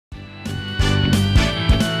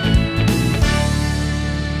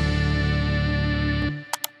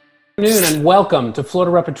Good afternoon and welcome to Florida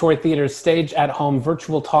Repertory Theater's Stage at Home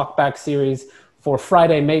virtual talkback series for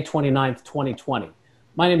Friday, May 29th, 2020.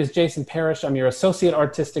 My name is Jason Parrish. I'm your Associate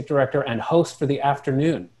Artistic Director and host for the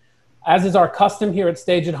afternoon. As is our custom here at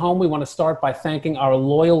Stage at Home, we want to start by thanking our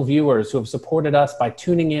loyal viewers who have supported us by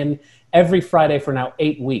tuning in every Friday for now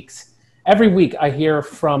 8 weeks. Every week I hear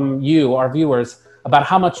from you, our viewers, about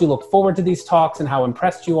how much you look forward to these talks and how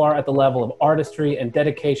impressed you are at the level of artistry and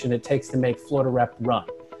dedication it takes to make Florida Rep run.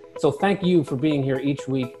 So thank you for being here each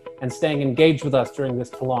week and staying engaged with us during this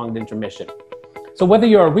prolonged intermission. So whether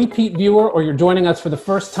you're a repeat viewer or you're joining us for the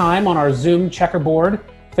first time on our Zoom checkerboard,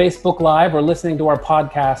 Facebook Live, or listening to our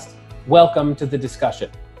podcast, welcome to the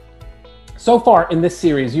discussion. So far in this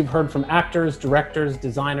series, you've heard from actors, directors,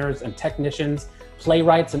 designers, and technicians,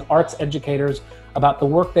 playwrights, and arts educators about the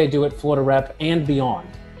work they do at Florida Rep and beyond.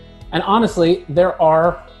 And honestly, those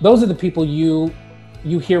are the people you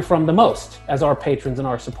hear from the most as our patrons and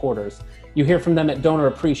our supporters. You hear from them at donor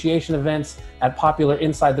appreciation events, at popular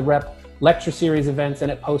Inside the Rep lecture series events,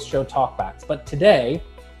 and at post-show talkbacks. But today,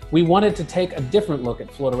 we wanted to take a different look at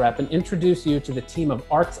Florida Rep and introduce you to the team of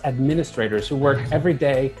arts administrators who work every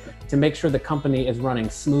day to make sure the company is running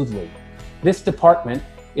smoothly. This department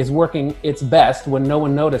is working its best when no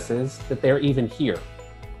one notices that they're even here.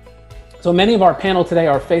 So many of our panel today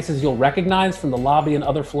are faces you'll recognize from the lobby and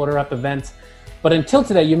other Florida Rep events, but until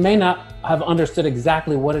today, you may not have understood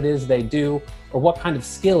exactly what it is they do or what kind of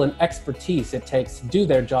skill and expertise it takes to do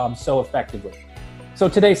their job so effectively. So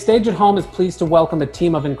today, Stage at Home is pleased to welcome a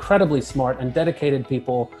team of incredibly smart and dedicated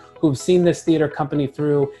people who've seen this theater company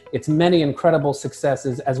through its many incredible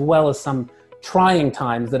successes, as well as some trying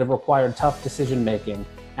times that have required tough decision-making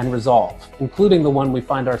and resolve, including the one we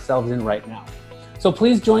find ourselves in right now. So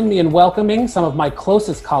please join me in welcoming some of my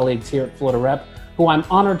closest colleagues here at Florida Rep, who I'm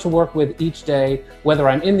honored to work with each day, whether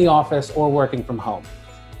I'm in the office or working from home.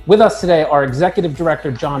 With us today are Executive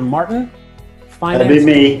Director John Martin,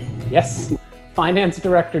 Finance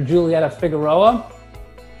Director Julieta Figueroa,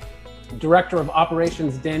 Director of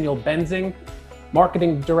Operations Daniel Benzing,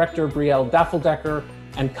 Marketing Director Bryelle Dafeldecker,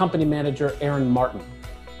 and Company Manager Aaron Martin.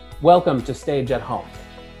 Welcome to Stage at Home.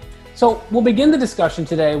 So we'll begin the discussion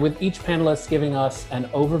today with each panelist giving us an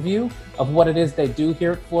overview of what it is they do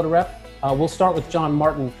here at Florida Rep. We'll start with John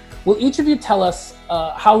Martin. Will each of you tell us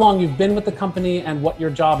how long you've been with the company and what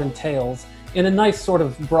your job entails in a nice sort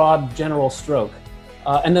of broad general stroke?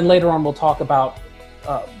 And then later on, we'll talk about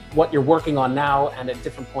what you're working on now and at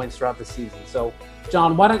different points throughout the season. So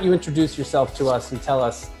John, why don't you introduce yourself to us and tell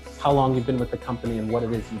us how long you've been with the company and what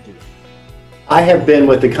it is you do? I have been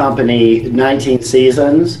with the company 19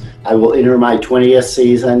 seasons. I will enter my 20th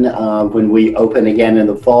season when we open again in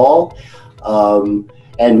the fall.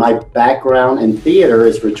 And my background in theater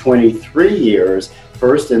is for 23 years,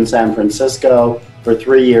 first in San Francisco for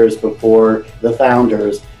 3 years before the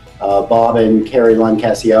founders, Bob and Carrie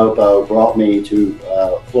Lund-Casiopo, brought me to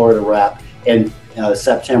Florida Rep in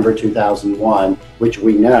September 2001, which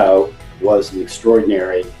we know was an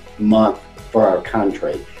extraordinary month for our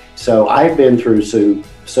country. So I've been through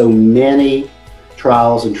so many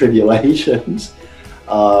trials and tribulations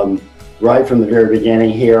right from the very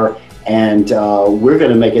beginning here. And we're going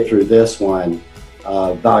to make it through this one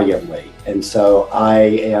valiantly. And so I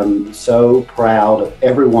am so proud of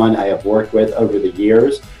everyone I have worked with over the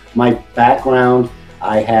years. My background,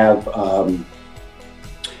 I have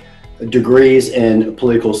degrees in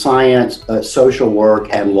political science, social work,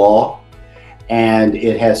 and law. And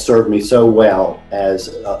it has served me so well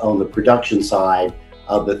as on the production side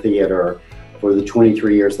of the theater for the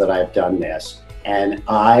 23 years that I've done this. And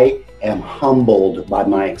I am humbled by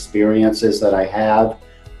my experiences that I have.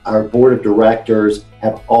 Our board of directors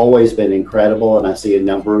have always been incredible, and I see a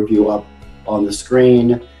number of you up on the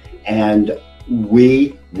screen, and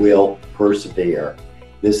we will persevere.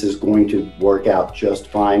 This is going to work out just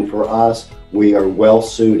fine for us. We are well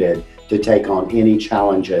suited to take on any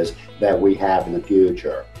challenges that we have in the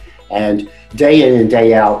future. And day in and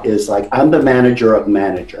day out is like, I'm the manager of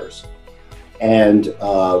managers. And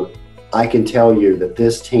I can tell you that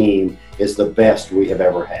this team is the best we have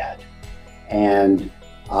ever had. And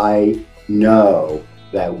I know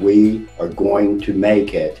that we are going to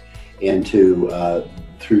make it into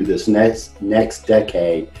through this next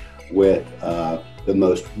decade with the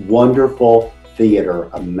most wonderful theater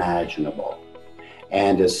imaginable.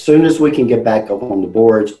 And as soon as we can get back up on the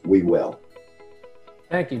boards, we will.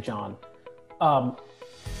 Thank you, John.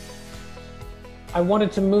 I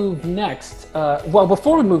wanted to move next. Well,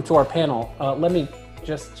 before we move to our panel, let me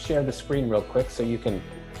just share the screen real quick so you can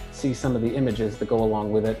see some of the images that go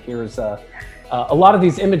along with it. Here's a lot of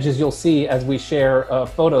these images you'll see as we share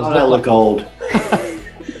photos. Oh, that look old.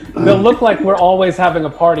 they'll look like we're always having a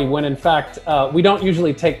party when in fact we don't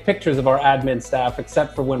usually take pictures of our admin staff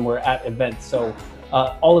except for when we're at events. So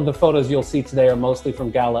all of the photos you'll see today are mostly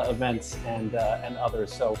from gala events and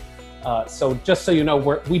others. So just so you know,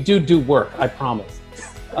 we do work, I promise.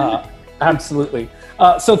 Absolutely.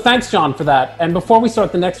 So thanks, John, for that. And before we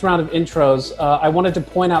start the next round of intros, I wanted to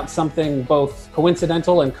point out something both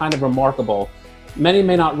coincidental and kind of remarkable. Many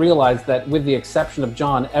may not realize that with the exception of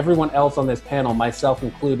John, everyone else on this panel, myself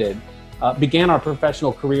included, began our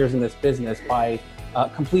professional careers in this business by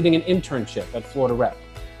completing an internship at Florida Rep.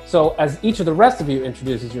 So as each of the rest of you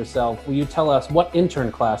introduces yourself, will you tell us what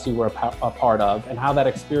intern class you were a part of and how that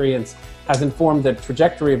experience has informed the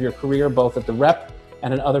trajectory of your career, both at the Rep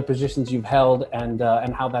and in other positions you've held, and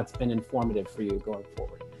how that's been informative for you going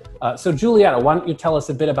forward. So Julieta, why don't you tell us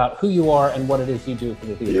a bit about who you are and what it is you do for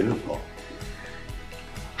the theater? Beautiful.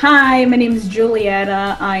 Hi, my name is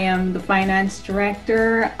Julieta. I am the finance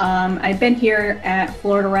director. I've been here at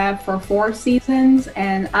Florida Rep for 4 seasons,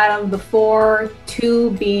 and out of the 4, 2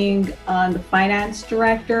 being the finance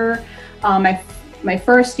director. My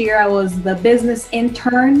first year I was the business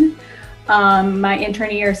intern. My intern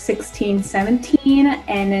year 16-17,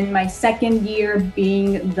 and then my second year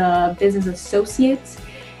being the business associate.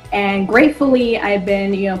 And gratefully, I've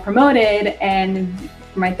been promoted, and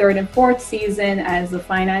for my 3rd and 4th season as the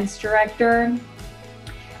finance director.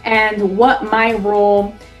 And what my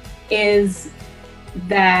role is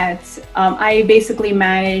that I basically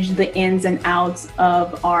manage the ins and outs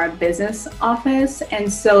of our business office,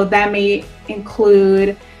 and so that may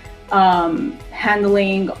include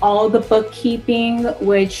handling all the bookkeeping,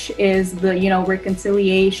 which is the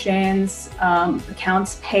reconciliations,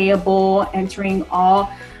 accounts payable, entering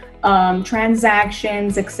all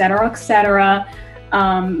transactions, etc., etc.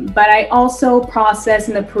 But I also process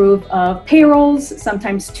and approve of payrolls,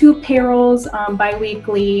 sometimes 2 payrolls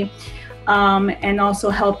bi-weekly, and also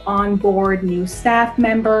help onboard new staff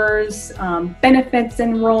members, benefits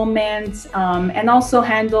enrollment, and also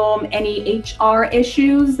handle any HR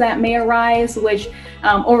issues that may arise, which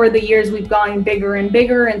over the years we've gotten bigger and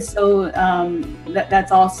bigger, and so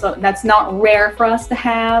that's not rare for us to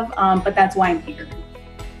have, but that's why I'm here.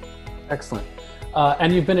 Excellent.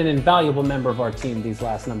 And you've been an invaluable member of our team these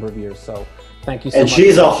last number of years, so thank you so much. And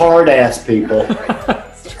she's a hard ass, people.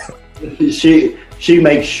 She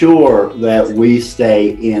makes sure that we stay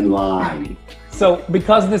in line. So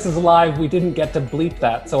because this is live, we didn't get to bleep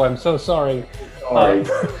that, so I'm so sorry. Sorry.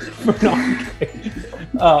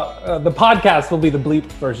 The podcast will be the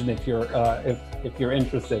bleeped version if you're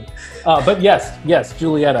interested. But yes,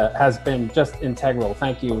 Julieta has been just integral.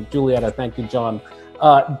 Thank you, Julieta. Thank you, John.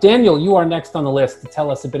 Daniel, you are next on the list to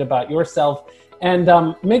tell us a bit about yourself. And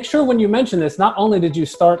make sure when you mention this, not only did you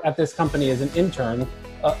start at this company as an intern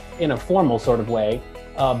in a formal sort of way,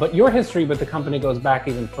 but your history with the company goes back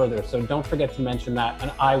even further. So don't forget to mention that.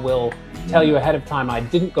 And I will tell you ahead of time, I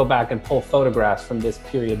didn't go back and pull photographs from this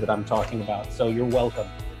period that I'm talking about. So you're welcome.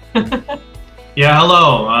 Yeah,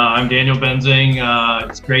 hello. I'm Daniel Benzing.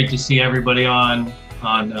 It's great to see everybody on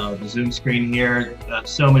the Zoom screen here.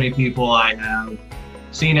 So many people I have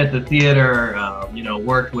seen at the theater,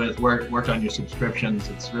 worked on your subscriptions.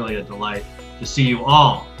 It's really a delight to see you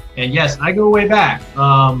all. And yes, I go way back.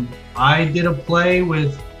 I did a play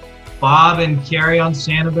with Bob and Carrie on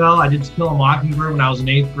Sanibel. I did To Kill a Mockingbird when I was in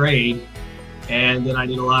 8th grade. And then I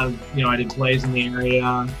did a lot of, I did plays in the area.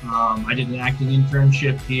 I did an acting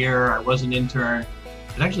internship here. I was an intern.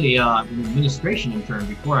 I was actually an administration intern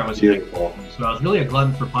before I was Beautiful. So I was really a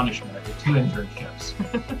glutton for punishment. I did 2 internships.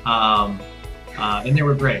 And they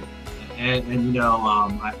were great. And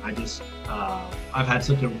I've had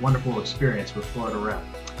such a wonderful experience with Florida Rep.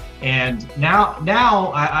 And now,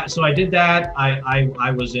 so I did that.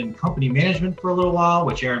 I was in company management for a little while,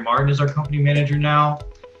 which Aaron Martin is our company manager now.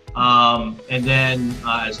 And then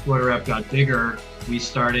as Florida Rep got bigger, we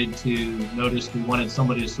started to notice we wanted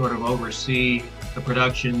somebody to sort of oversee the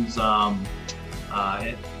productions from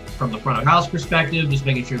the front of house perspective, just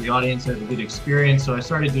making sure the audience had a good experience. So I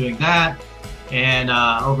started doing that and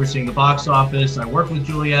overseeing the box office. I work with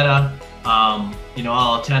Julieta.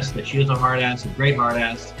 I'll attest that she is a hard ass, a great hard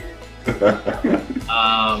ass. We like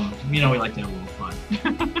to have a little fun.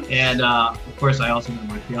 And of course, I also have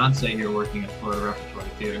my fiance here working at Florida Repertory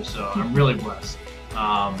Theater, so I'm really blessed.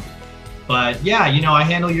 But yeah, I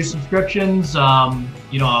handle your subscriptions.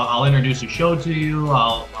 I'll introduce a show to you.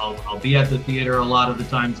 I'll be at the theater a lot of the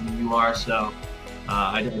times than you are. So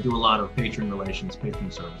I do a lot of patron relations, patron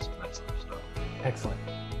services, that sort of stuff. Excellent.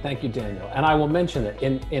 Thank you, Daniel. And I will mention that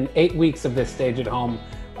in 8 weeks of this Stage at Home,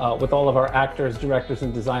 with all of our actors, directors,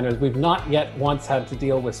 and designers. We've not yet once had to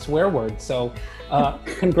deal with swear words, so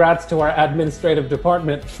congrats to our administrative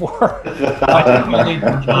department for breaking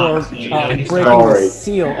the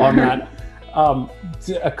seal on that.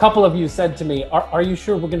 A couple of you said to me, are you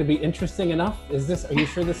sure we're going to be interesting enough? Are you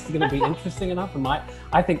sure this is going to be interesting enough? And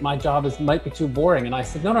I think my job might be too boring. And I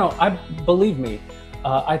said, no, believe me,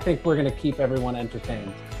 I think we're going to keep everyone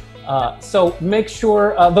entertained. So make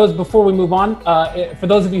sure, before we move on, for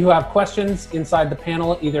those of you who have questions inside the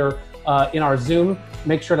panel, either in our Zoom,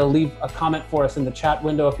 make sure to leave a comment for us in the chat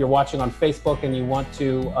window. If you're watching on Facebook and you want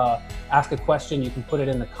to ask a question, you can put it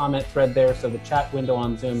in the comment thread there. So the chat window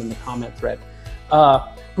on Zoom and the comment thread.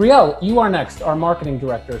 Bryelle, you are next, our marketing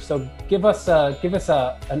director. So give us an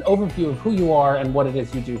overview of who you are and what it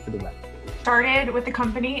is you do for the Rep. Started with the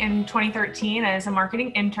company in 2013 as a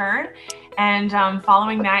marketing intern, and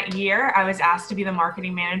following that year, I was asked to be the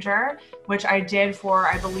marketing manager, which I did for,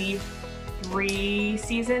 I believe, 3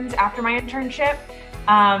 seasons after my internship.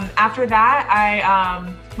 After that,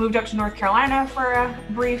 I moved up to North Carolina for a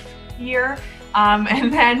brief year,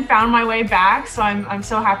 and then found my way back. So I'm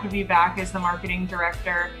so happy to be back as the marketing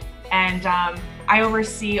director. And I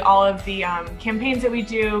oversee all of the campaigns that we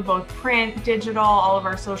do, both print, digital, all of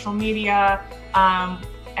our social media.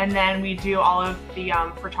 And then we do all of the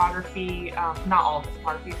photography, not all of the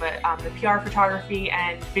photography, but the PR photography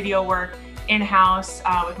and video work in-house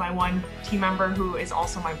with my one team member who is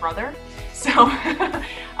also my brother. So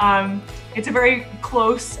it's a very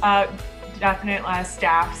close, definite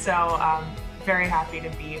staff. So very happy to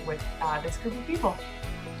be with this group of people.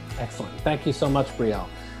 Excellent. Thank you so much, Bryelle.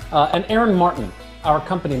 And Aaron Martin, our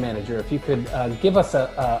company manager, if you could give us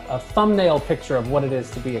a thumbnail picture of what it is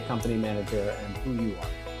to be a company manager and who you are.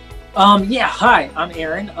 Yeah, hi, I'm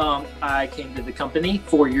Aaron. I came to the company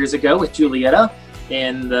 4 years ago with Julieta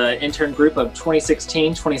in the intern group of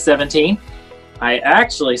 2016, 2017. I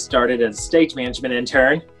actually started as a stage management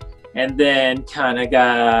intern and then kind of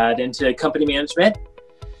got into company management.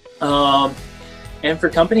 And for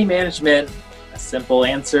company management, a simple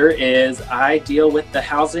answer is I deal with the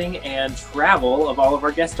housing and travel of all of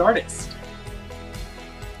our guest artists.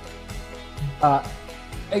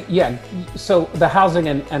 Yeah, so the housing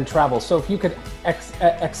and travel. So if you could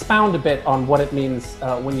expound a bit on what it means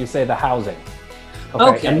when you say the housing.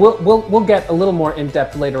 Okay. And we'll get a little more in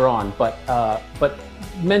depth later on, but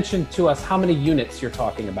mention to us how many units you're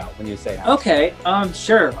talking about when you say housing. Okay,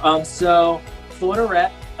 sure. So Florida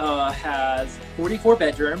Rep has 44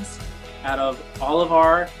 bedrooms out of all of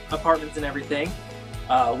our apartments and everything.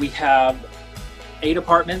 We have 8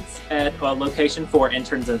 apartments at a location for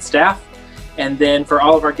interns and staff. And then for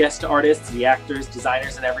all of our guest artists, the actors,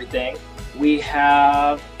 designers, and everything, we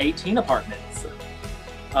have 18 apartments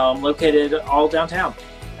located all downtown.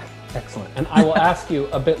 Excellent. And I will ask you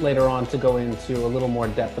a bit later on to go into a little more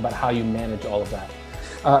depth about how you manage all of that.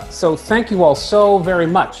 So thank you all so very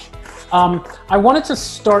much. I wanted to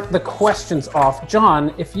start the questions off.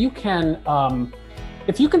 John, if you can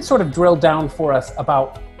sort of drill down for us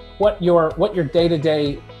about what your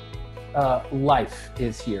day-to-day life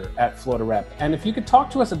is here at Florida Rep, and if you could talk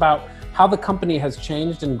to us about how the company has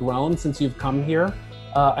changed and grown since you've come here.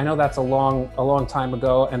 I know that's a long time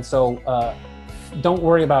ago, and so don't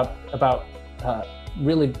worry about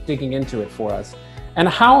really digging into it for us. And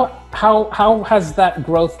how has that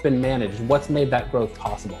growth been managed? What's made that growth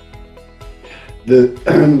possible?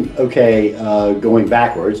 Going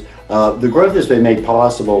backwards, the growth has been made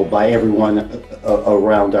possible by everyone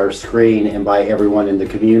around our screen and by everyone in the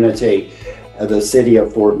community, the city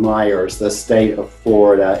of Fort Myers, the state of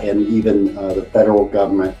Florida, and even the federal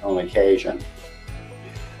government on occasion.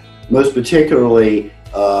 Most particularly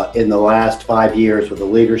in the last 5 years with the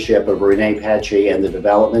leadership of Renee Pecci and the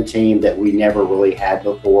development team that we never really had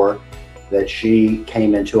before, that she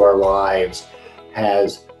came into our lives,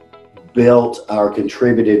 has built our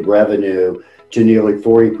contributed revenue to nearly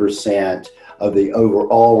 40% of the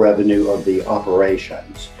overall revenue of the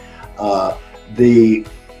operations.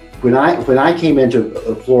 When I came into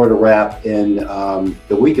Florida Rep in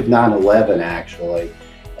the week of 9/11, actually,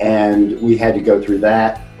 and we had to go through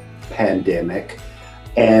that pandemic,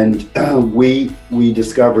 and we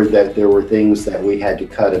discovered that there were things that we had to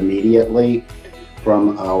cut immediately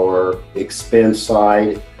from our expense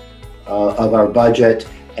side of our budget.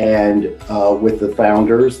 And with the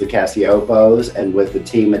founders, the Cassiopos, and with the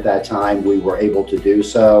team at that time, we were able to do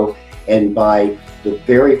so. And by the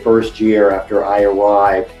very first year after I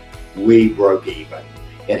arrived, we broke even.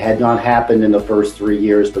 It had not happened in the first 3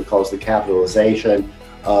 years because the capitalization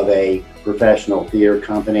of a professional theater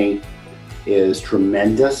company is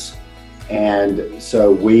tremendous. And so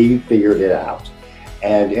we figured it out.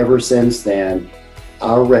 And ever since then,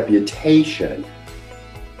 our reputation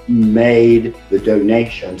made the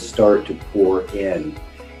donations start to pour in.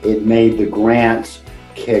 It made the grants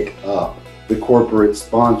kick up, the corporate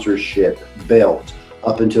sponsorship built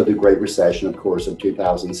up until the Great Recession, of course, of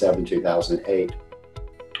 2007, 2008.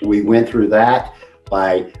 We went through that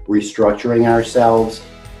by restructuring ourselves,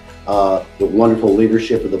 the wonderful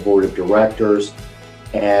leadership of the board of directors,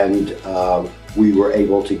 and we were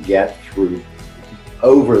able to get through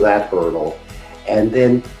over that hurdle. And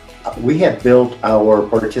then we have built our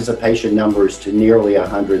participation numbers to nearly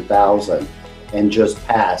 100,000 and just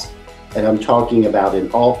passed. And I'm talking about in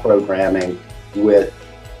all programming, with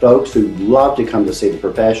folks who love to come to see the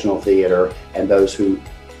professional theater and those who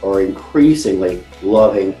are increasingly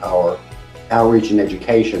loving our outreach and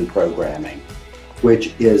education programming,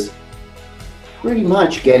 which is pretty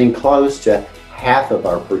much getting close to half of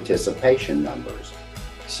our participation numbers.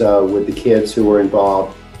 So with the kids who are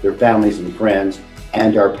involved, their families and friends,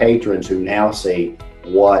 and our patrons who now see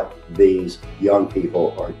what these young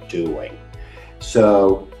people are doing.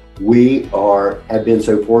 So we have been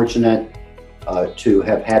so fortunate to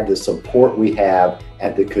have had the support we have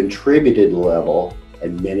at the contributed level,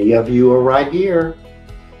 and many of you are right here.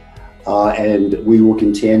 And we will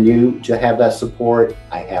continue to have that support,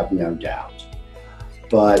 I have no doubt.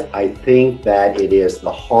 But I think that it is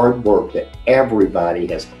the hard work that everybody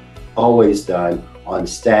has always done on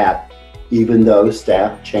staff, even though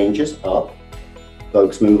staff changes up,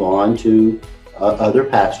 folks move on to other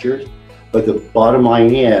pastures. But the bottom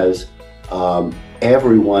line is,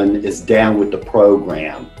 everyone is down with the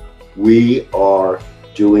program. We are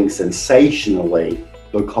doing sensationally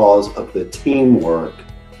because of the teamwork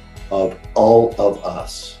of all of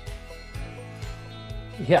us.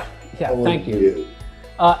 Yeah, thank you.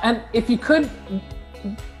 And if you could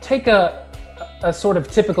take a sort of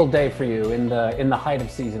typical day for you in the height of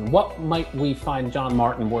season, what might we find John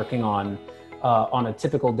Martin working on a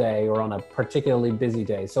typical day or on a particularly busy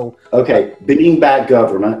day? So okay, beating back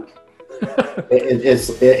government.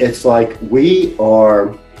 It's like we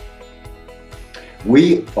are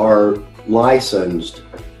licensed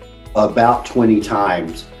about 20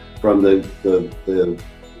 times, from the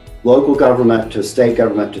local government to state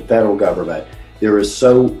government to federal government. There is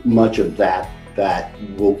so much of that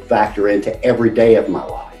will factor into every day of my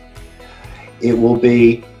life. It will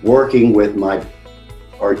be working with my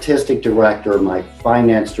artistic director, my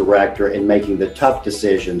finance director, and making the tough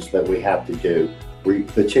decisions that we have to do.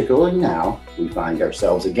 Particularly now, we find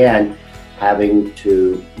ourselves again having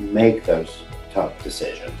to make those tough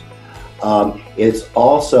decisions. It's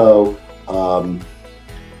also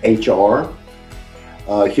HR,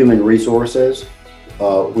 human resources.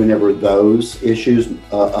 Whenever those issues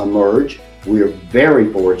emerge, we are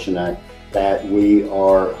very fortunate that we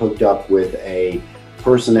are hooked up with a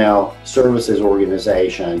personnel services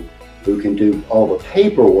organization who can do all the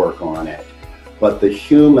paperwork on it, but the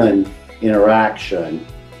human interaction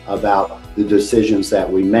about the decisions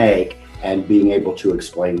that we make and being able to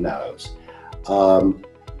explain those.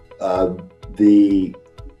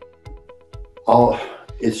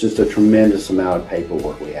 It's just a tremendous amount of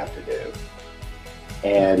paperwork we have to do,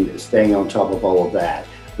 and staying on top of all of that.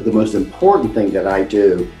 But the most important thing that I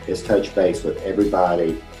do is touch base with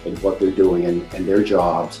everybody and what they're doing and their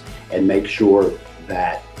jobs, and make sure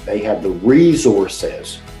that they have the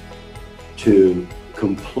resources to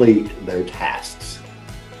complete their tasks.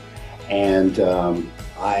 And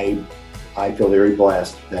I feel very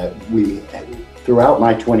blessed that throughout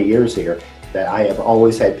my 20 years here, that I have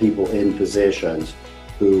always had people in positions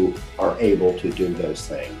who are able to do those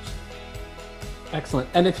things. Excellent.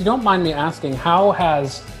 And if you don't mind me asking, how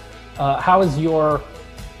has your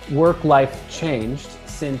work life changed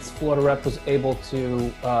since Florida Rep was able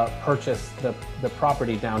to purchase the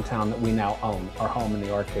property downtown that we now own, our home in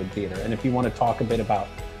the Arcade Theater? And if you want to talk a bit about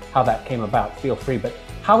how that came about, feel free. But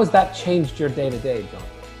how has that changed your day-to-day,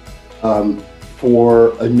 John?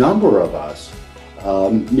 For a number of us,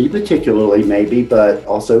 me particularly maybe, but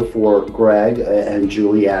also for Greg and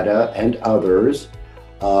Julieta and others,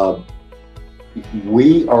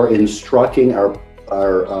 we are instructing our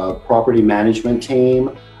property management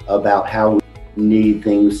team about how we need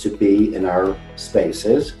things to be in our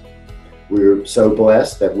spaces. We're so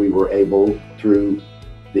blessed that we were able, through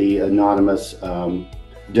the anonymous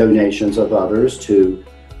donations of others, to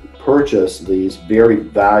purchase these very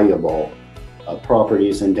valuable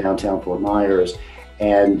properties in downtown Fort Myers.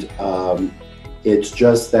 And it's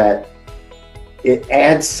just that it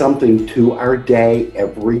adds something to our day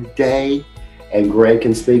every day. And Greg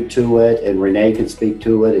can speak to it, and Renee can speak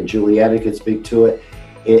to it, and Julieta can speak to it.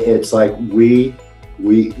 It's like we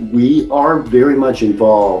We are very much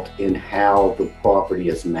involved in how the property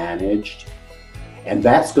is managed, and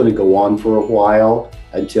that's going to go on for a while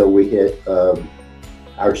until we hit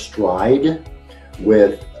our stride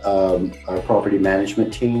with our property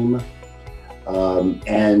management team.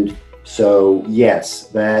 And so, yes,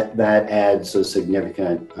 that adds a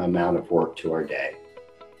significant amount of work to our day.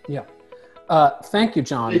 Yeah. Thank you,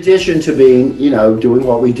 John. In addition to being, doing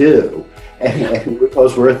what we do, and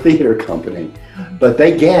because we're a theater company, but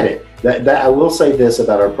they get it. That I will say this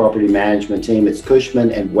about our property management team: it's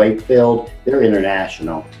Cushman and Wakefield. They're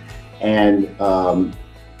international, and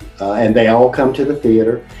they all come to the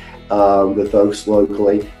theater, the folks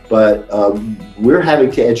locally. But we're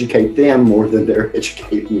having to educate them more than they're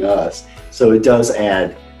educating us. So it does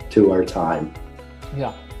add to our time.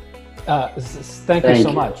 Yeah. Thank you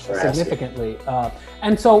so much, significantly.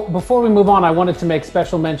 And so before we move on, I wanted to make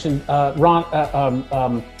special mention,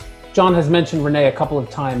 John has mentioned Renee a couple of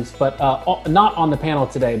times, but not on the panel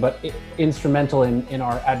today, but instrumental in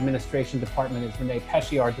our administration department is Renee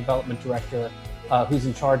Pesci, our development director, who's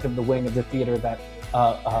in charge of the wing of the theater that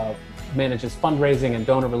manages fundraising and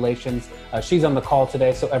donor relations. She's on the call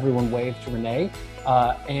today, so everyone wave to Renee.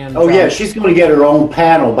 Yeah, she's going to get her own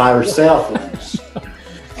panel by herself.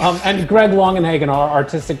 And Greg Longenhagen, our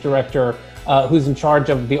artistic director, who's in charge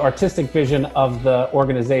of the artistic vision of the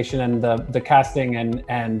organization and the casting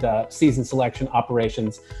and season selection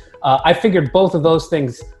operations. I figured both of those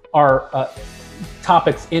things are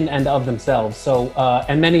topics in and of themselves. So,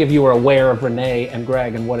 and many of you are aware of Renee and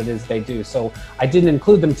Greg and what it is they do. So I didn't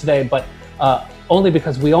include them today, but only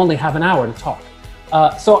because we only have an hour to talk.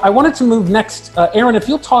 So I wanted to move next. Aaron, if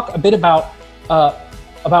you'll talk a bit about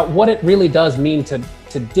what it really does mean to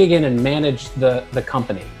dig in and manage the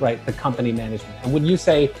company, right? The company management. And when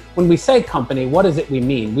we say company, what does it we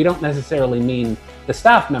mean? We don't necessarily mean the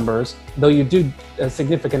staff members, though you do a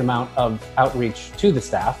significant amount of outreach to the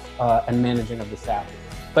staff and managing of the staff.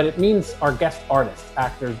 But it means our guest artists,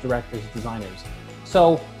 actors, directors, designers.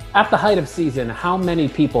 So at the height of season, how many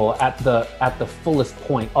people at the fullest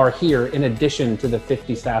point are here in addition to the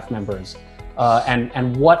 50 staff members?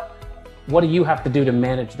 And what do you have to do to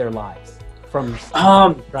manage their lives? From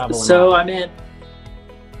travel? So I mean,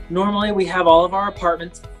 normally we have all of our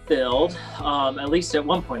apartments filled, at least at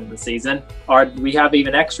one point in the season. We have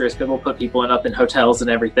even extras, but we'll put people up in hotels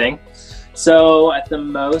and everything. So at the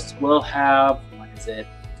most, we'll have, what is it?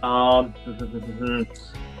 I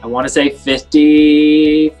want to say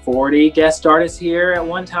 50, 40 guest artists here at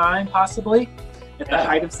one time, possibly at the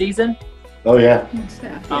height of season. Oh yeah.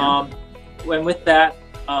 When with that,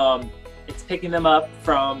 it's picking them up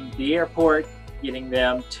from the airport, getting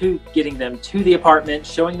them to the apartment,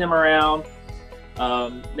 showing them around,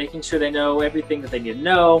 making sure they know everything that they need to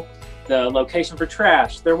know, the location for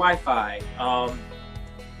trash, their Wi-Fi.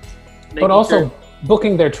 But also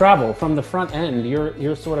booking their travel from the front end.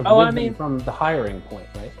 You're sort of with them from the hiring point,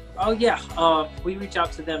 right? Oh yeah. We reach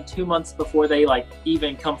out to them 2 months before they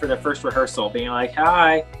even come for their first rehearsal, being like,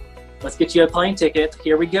 "Hi, let's get you a plane ticket.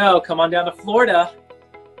 Here we go. Come on down to Florida."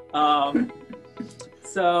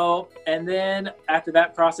 And then after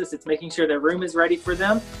that process, it's making sure their room is ready for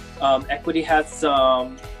them. Equity has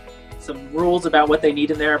some rules about what they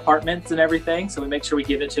need in their apartments and everything, so we make sure we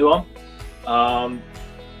give it to them.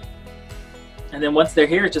 And then once they're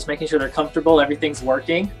here, it's just making sure they're comfortable, everything's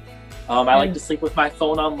working. I like to sleep with my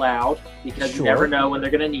phone on loud because you never know when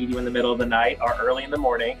they're going to need you in the middle of the night or early in the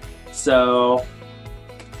morning. So.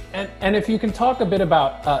 And if you can talk a bit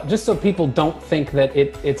about, just so people don't think that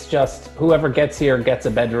it's just whoever gets here gets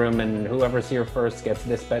a bedroom and whoever's here first gets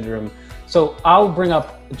this bedroom. So I'll bring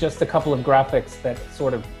up just a couple of graphics that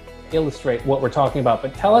sort of illustrate what we're talking about.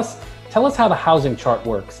 But tell us how the housing chart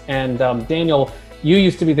works. And Daniel, you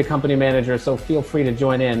used to be the company manager, so feel free to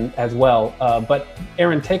join in as well. But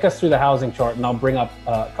Aaron, take us through the housing chart and I'll bring up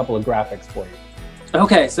a couple of graphics for you.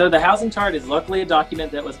 Okay, so the housing chart is luckily a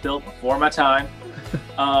document that was built before my time.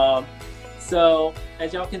 So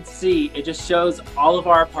as y'all can see, it just shows all of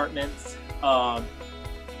our apartments,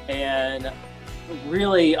 and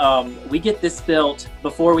really we get this built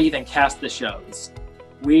before we even cast the shows.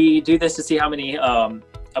 We do this to see how many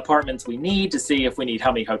apartments we need, to see if we need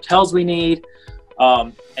how many hotels we need,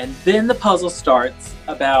 and then the puzzle starts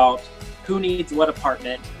about who needs what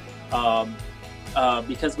apartment,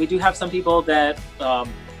 because we do have some people that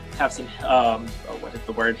have some what is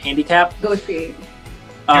the word, handicap.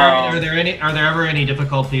 Are there ever any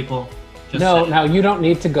difficult people? No, you don't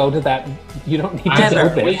need to go to that. You don't need to go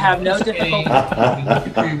there. We have no difficulty.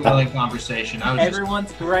 Pretty willing conversation.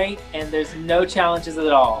 Everyone's great, and there's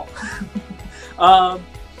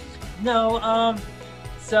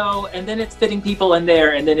and then it's fitting people in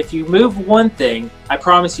there. And then if you move one thing, I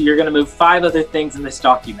promise you're going to move 5 other things in this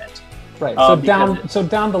document. Right. So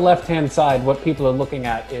down the left-hand side, what people are looking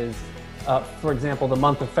at is, for example, the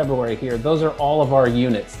month of February here. Those are all of our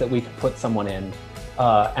units that we could put someone in.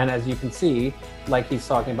 And as you can see, like he's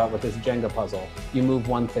talking about with this Jenga puzzle, you move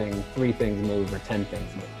one thing, 3 things move, or 10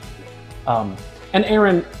 things move. And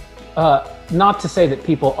Aaron, not to say that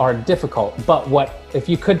people are difficult, but if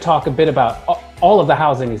you could talk a bit about, all of the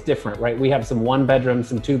housing is different, right? We have some 1-bedrooms,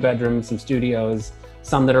 some 2-bedrooms, some studios,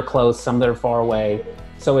 some that are close, some that are far away.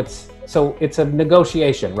 So it's a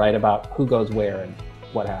negotiation, right, about who goes where and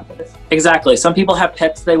what happens. Exactly. Some people have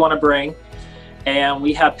pets they want to bring, and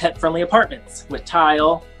we have pet-friendly apartments with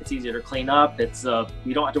tile. It's easier to clean up. It's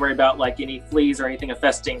you don't have to worry about like any fleas or anything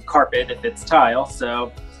infesting carpet if it's tile.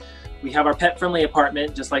 So we have our pet-friendly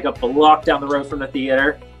apartment just like a block down the road from the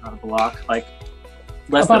theater. Not a block, like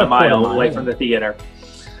less than a mile away from the theater.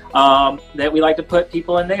 That we like to put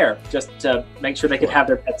people in there just to make sure they can have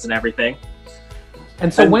their pets and everything.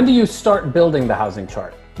 And so when do you start building the housing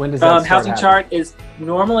chart? When does that start housing chart is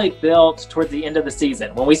normally built towards the end of the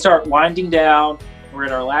season. When we start winding down, we're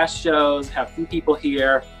in our last shows, have a few people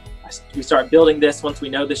here. We start building this once we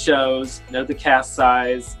know the shows, know the cast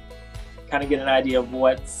size, kind of get an idea of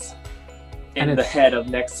what's in the head of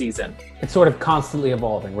next season. It's sort of constantly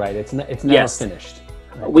evolving, right? It's never finished.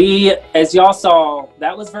 Right? As y'all saw,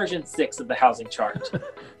 that was version 6 of the housing chart.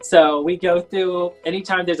 So we go through,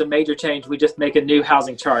 anytime there's a major change, we just make a new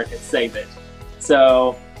housing chart and save it.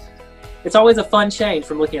 So it's always a fun change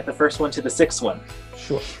from looking at the first one to the 6th one.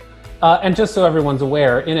 Sure. And just so everyone's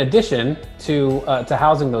aware, in addition to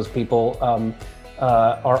housing those people,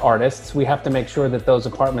 our artists, we have to make sure that those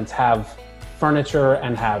apartments have furniture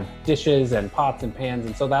and have dishes and pots and pans.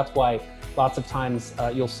 And so that's why lots of times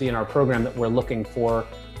you'll see in our program that we're looking for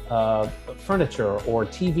furniture or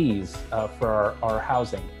TVs for our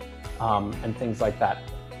housing and things like that.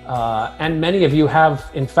 And many of you have,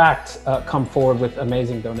 in fact, come forward with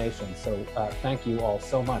amazing donations. So thank you all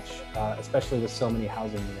so much, especially with so many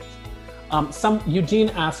housing units. Eugene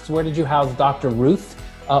asks, where did you house Dr. Ruth?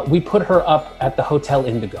 We put her up at the Hotel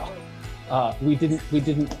Indigo. We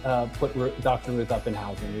didn't put Dr. Ruth up in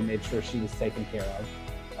housing. We made sure she was taken care of.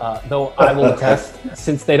 Though I will attest,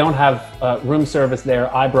 since they don't have room service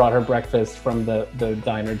there, I brought her breakfast from the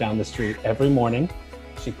diner down the street every morning.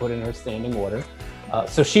 She put in her standing order.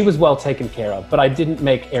 So she was well taken care of, but I didn't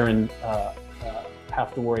make Aaron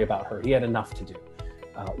have to worry about her. He had enough to do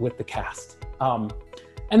with the cast.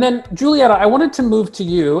 And then Julieta, I wanted to move to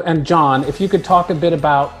you and John, if you could talk a bit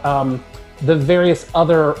about the various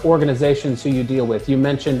other organizations who you deal with. You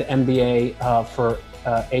mentioned MBA for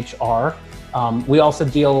HR. We also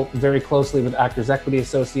deal very closely with Actors Equity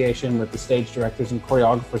Association, with the Stage Directors and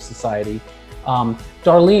Choreographers Society.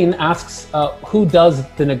 Darlene asks, who does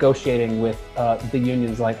the negotiating with the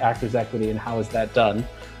unions like Actors Equity, and how is that done?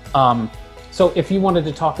 So if you wanted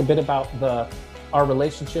to talk a bit about our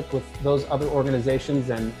relationship with those other organizations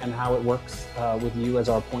and how it works with you as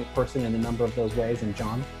our point person in a number of those ways, and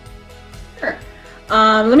John? Sure.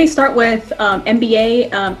 Let me start with MBA.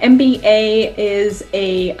 MBA is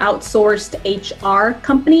a outsourced HR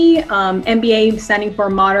company. MBA standing for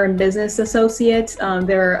Modern Business Associates.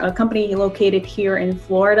 They're a company located here in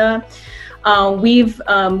Florida. We've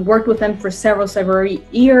worked with them for several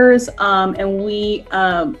years, and we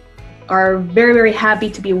are very, very happy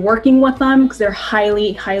to be working with them because they're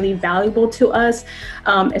highly valuable to us,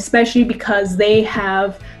 especially because they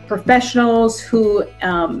have professionals who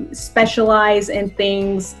specialize in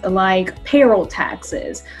things like payroll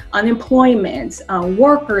taxes, unemployment,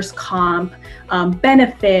 workers' comp,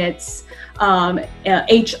 benefits,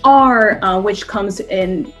 HR, which comes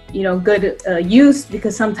in good use,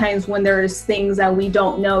 because sometimes when there's things that we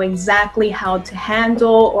don't know exactly how to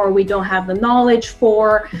handle or we don't have the knowledge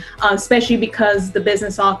for, especially because the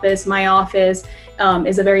business office, my office,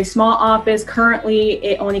 is a very small office. Currently,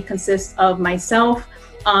 it only consists of myself.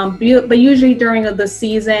 But usually during the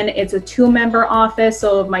season, it's a 2-member office,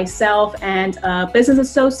 so myself and a business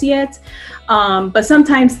associate. But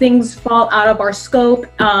sometimes things fall out of our scope.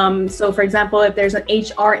 So for example, if there's an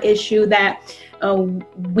HR issue that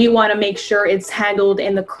we want to make sure it's handled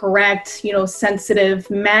in the correct, sensitive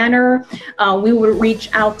manner, we would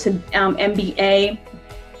reach out to MBA.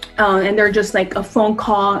 And they're just like a phone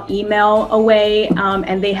call, email away,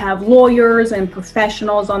 and they have lawyers and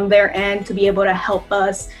professionals on their end to be able to help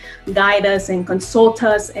us, guide us, and consult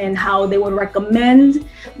us in how they would recommend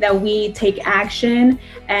that we take action.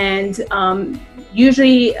 And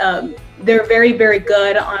usually they're very, very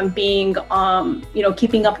good on being,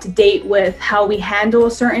 keeping up to date with how we handle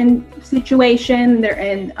a certain situation.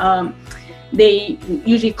 They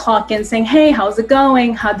usually clock in saying, hey, how's it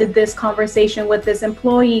going? How did this conversation with this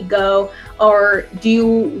employee go? Or do you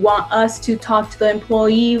want us to talk to the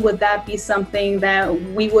employee? Would that be something that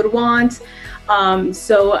we would want?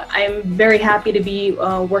 So I'm very happy to be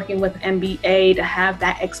working with MBA to have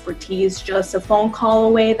that expertise just a phone call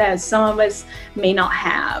away that some of us may not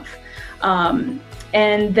have.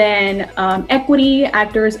 And then Equity,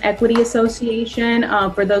 Actors Equity Association,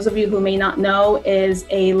 for those of you who may not know, is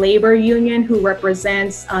a labor union who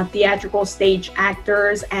represents theatrical stage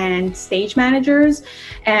actors and stage managers.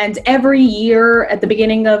 And every year at the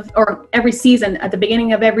beginning of, or every season, at the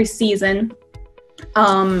beginning of every season,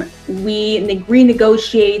 we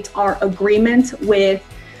renegotiate our agreement with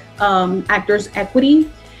Actors Equity.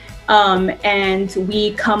 And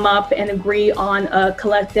we come up and agree on a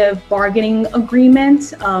collective bargaining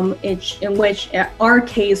agreement, in which, in our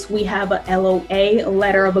case, we have a LOA, a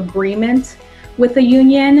letter of agreement with the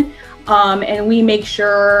union. And we make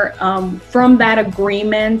sure from that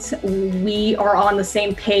agreement, we are on the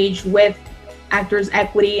same page with Actors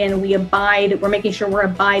Equity, and we're making sure we're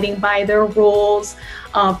abiding by their rules.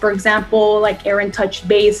 For example, like Aaron touched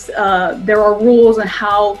base, there are rules on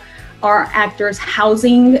how our actors'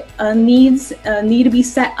 housing needs need to be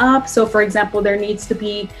set up. So for example, there needs to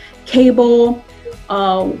be cable,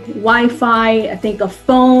 Wi-Fi, I think a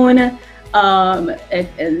phone.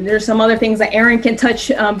 There's some other things that Aaron can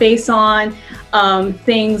touch base on,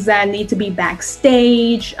 things that need to be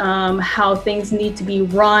backstage, how things need to be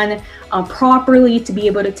run properly to be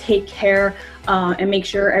able to take care and make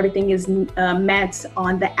sure everything is met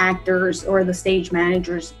on the actors or the stage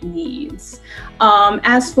manager's needs.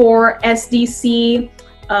 As for SDC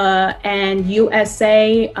and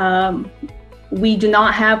USA, we do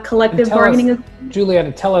not have collective bargaining.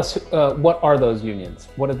 Julieta, tell us what are those unions?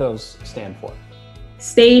 What do those stand for?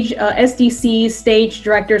 SDC, Stage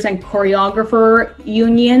Directors and Choreographer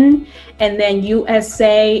Union, and then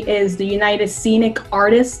USA is the United Scenic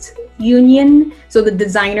Artists Union, so the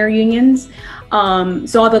designer unions.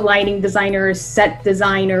 So all the lighting designers, set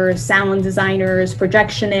designers, sound designers,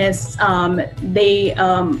 projectionists,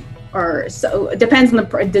 so it depends on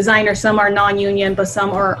the designer. Some are non-union, but some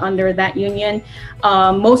are under that union.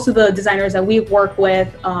 Most of the designers that we work with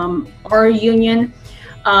are union.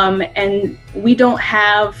 And we don't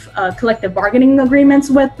have collective bargaining agreements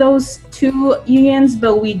with those two unions,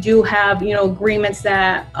 but we do have, agreements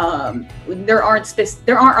that there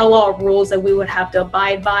aren't a lot of rules that we would have to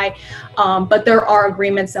abide by, but there are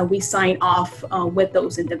agreements that we sign off with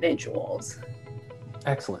those individuals.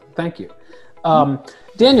 Excellent, thank you.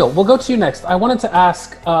 Daniel, we'll go to you next. I wanted to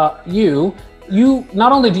ask you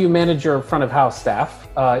not only do you manage your front of house staff,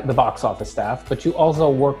 the box office staff, but you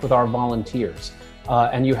also work with our volunteers.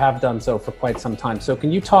 And you have done so for quite some time. So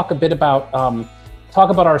can you talk a bit about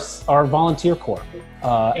our volunteer corps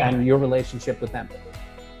and your relationship with them?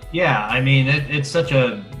 Yeah, I mean, it's such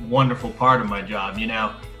a wonderful part of my job.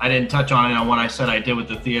 I didn't touch on it on what I said I did with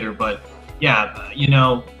the theater, but yeah,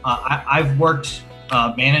 I've worked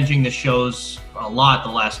managing the shows a lot the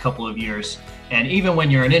last couple of years. And even when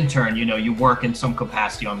you're an intern, you work in some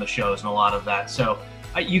capacity on the shows and a lot of that. So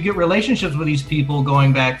you get relationships with these people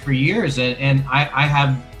going back for years, and I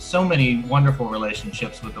have so many wonderful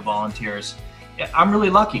relationships with the volunteers. I'm really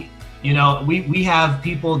lucky. We have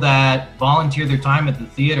people that volunteer their time at the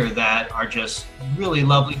theater that are just really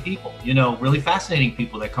lovely people, really fascinating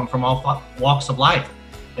people that come from all walks of life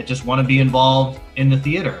that just want to be involved in the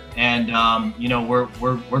theater. And,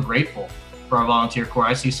 we're grateful for our volunteer corps.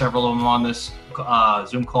 I see several of them on this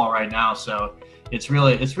Zoom call right now. So it's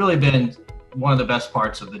really been one of the best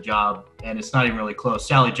parts of the job, and it's not even really close.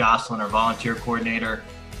 Sally Jocelyn, our volunteer coordinator,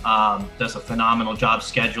 does a phenomenal job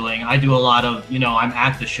scheduling. I do a lot of, I'm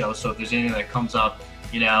at the show, so if there's anything that comes up,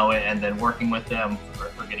 and then working with them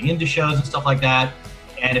for getting into shows and stuff like that.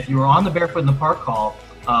 And if you were on the Barefoot in the Park call,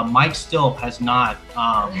 Mike still has not,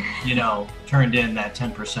 turned in that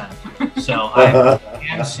 10%. So I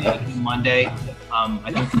am seeing him Monday,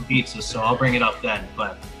 I think for pizza, so I'll bring it up then.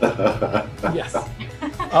 But yes.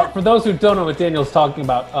 For those who don't know what Daniel's talking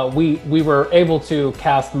about, we were able to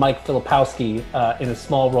cast Mike Filipowski in a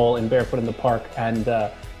small role in Barefoot in the Park, and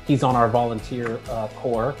he's on our volunteer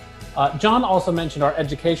corps. John also mentioned our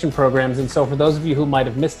education programs, and so for those of you who might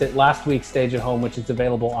have missed it, last week's Stage at Home, which is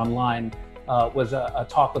available online, was a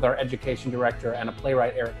talk with our education director and a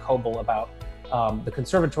playwright, Eric Coble, about the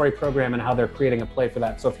conservatory program and how they're creating a play for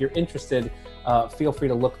that. So if you're interested, feel free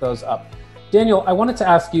to look those up. Daniel, I wanted to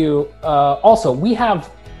ask you, also, we have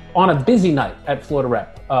on a busy night at Florida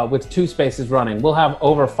Rep with 2 spaces running, we'll have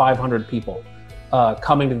over 500 people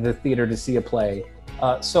coming to the theater to see a play.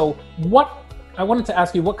 So I wanted to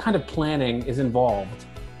ask you, what kind of planning is involved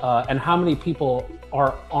and how many people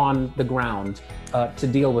are on the ground to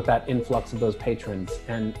deal with that influx of those patrons,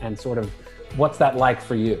 and sort of what's that like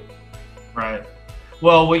for you? Right.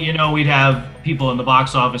 Well, we'd have people in the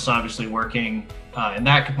box office obviously working in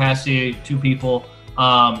that capacity, 2 people.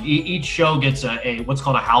 Each show gets a what's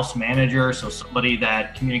called a house manager, so somebody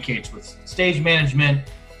that communicates with stage management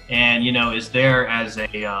and is there as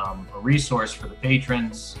a resource for the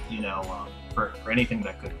patrons, for anything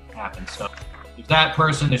that could happen. So there's that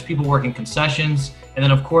person, there's people working concessions, and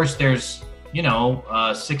then of course there's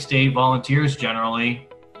 6 to 8 volunteers generally,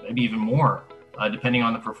 maybe even more, depending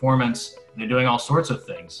on the performance. They're doing all sorts of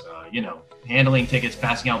things, handling tickets,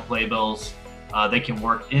 passing out playbills. They can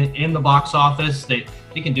work in the box office. They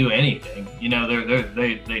can do anything. They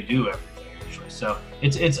do everything actually. So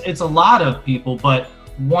it's a lot of people. But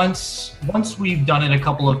once we've done it a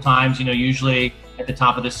couple of times, usually at the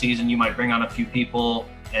top of the season you might bring on a few people,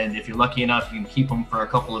 and if you're lucky enough, you can keep them for a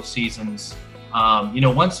couple of seasons.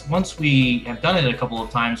 Once we have done it a couple of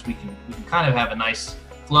times, we can kind of have a nice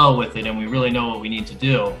flow with it, and we really know what we need to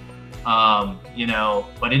do.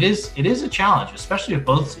 But it is a challenge, especially if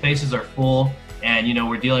both spaces are full and,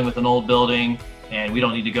 we're dealing with an old building, and we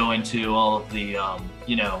don't need to go into all of the,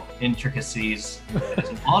 intricacies that's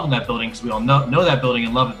involved in that building, because we all know that building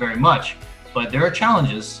and love it very much. But there are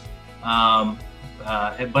challenges,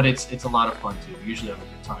 but it's a lot of fun too. We usually have a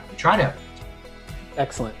good time. We try to have a good time.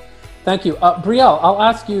 Excellent. Thank you. Bryelle, I'll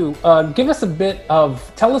ask you,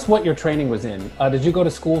 tell us what your training was in. Did you go to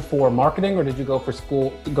school for marketing, or did you go to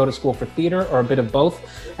school for theater, or a bit of both?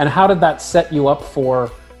 And how did that set you up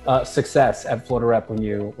for success at Florida Rep when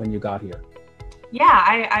you got here?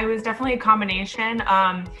 Yeah, I was definitely a combination.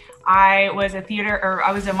 I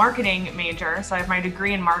was a marketing major, so I have my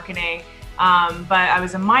degree in marketing, but I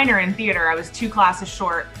was a minor in theater. I was 2 classes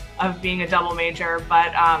short of being a double major,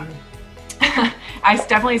 but I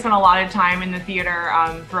definitely spent a lot of time in the theater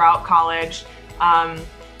throughout college,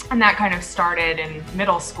 and that kind of started in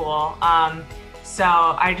middle school. So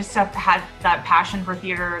I just had that passion for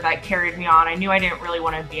theater that carried me on. I knew I didn't really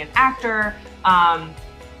want to be an actor,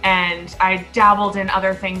 and I dabbled in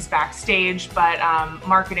other things backstage, but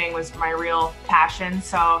marketing was my real passion.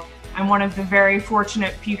 So I'm one of the very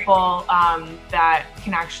fortunate people that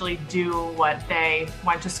can actually do what they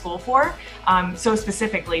went to school for, so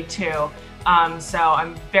specifically too. So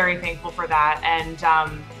I'm very thankful for that. And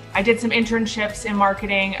I did some internships in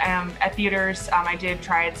marketing at theaters. I did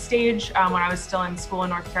Triad Stage when I was still in school in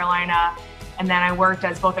North Carolina. And then I worked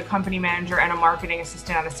as both a company manager and a marketing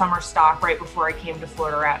assistant at a summer stock right before I came to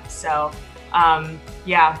Florida Rep. So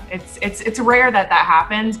yeah, it's rare that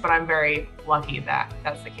happens, but I'm very lucky that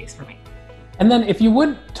that's the case for me. And then if you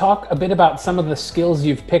would talk a bit about some of the skills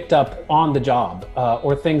you've picked up on the job,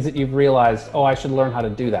 or things that you've realized, oh, I should learn how to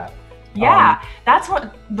do that. Yeah, that's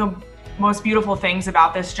what the most beautiful things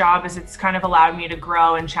about this job is. It's kind of allowed me to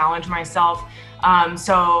grow and challenge myself.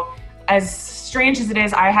 So as strange as it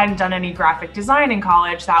is, I hadn't done any graphic design in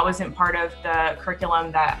college. That wasn't part of the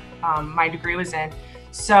curriculum that my degree was in.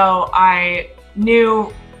 So I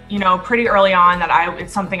knew, pretty early on that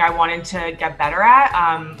it's something I wanted to get better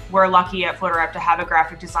at. We're lucky at Florida Rep to have a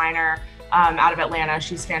graphic designer out of Atlanta.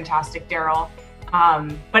 She's fantastic, Daryl.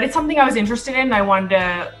 But it's something I was interested in. I wanted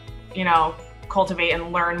to cultivate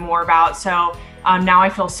and learn more about. So now I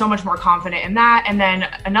feel so much more confident in that. And then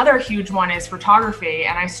another huge one is photography.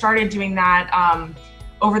 And I started doing that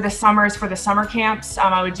over the summers for the summer camps.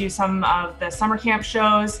 I would do some of the summer camp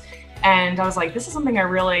shows. And I was like, this is something I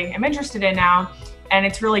really am interested in now. And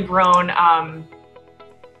it's really grown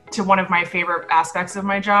to one of my favorite aspects of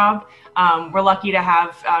my job. We're lucky to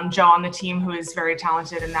have Joe on the team, who is very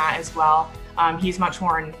talented in that as well. He's much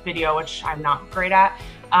more in video, which I'm not great at.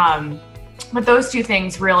 But those 2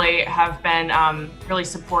 things really have been really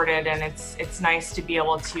supported, and it's nice to be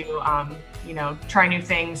able to try new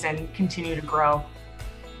things and continue to grow.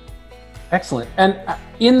 Excellent. And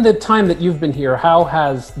in the time that you've been here, how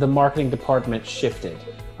has the marketing department shifted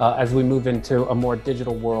as we move into a more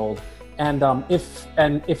digital world? And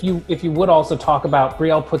if you would also talk about,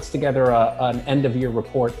 Bryelle puts together an end of year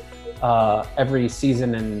report every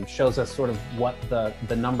season and shows us sort of what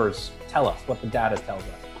the numbers tell us, what the data tells us.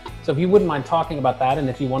 So if you wouldn't mind talking about that, and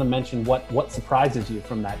if you want to mention what surprises you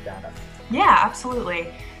from that data. Yeah,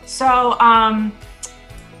 absolutely. So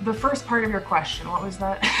the first part of your question, what was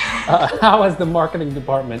that? How has the marketing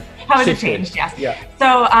department How has shifted? it changed? Yes. Yeah.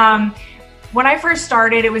 So When I first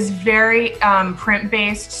started, it was very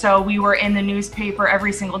print-based. So we were in the newspaper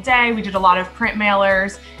every single day. We did a lot of print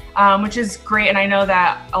mailers, which is great. And I know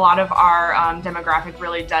that a lot of our demographic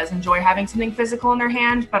really does enjoy having something physical in their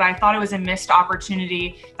hand, but I thought it was a missed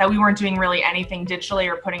opportunity that we weren't doing really anything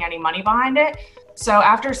digitally or putting any money behind it. So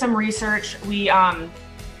after some research, we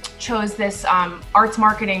chose this arts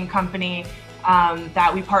marketing company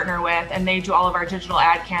that we partner with, and they do all of our digital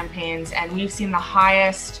ad campaigns, and we've seen the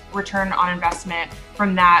highest return on investment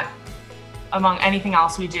from that among anything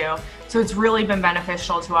else we do. So it's really been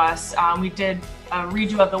beneficial to us. We did a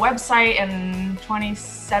redo of the website in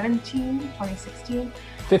 2016?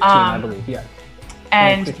 15, I believe, yeah.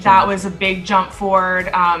 And that was a big jump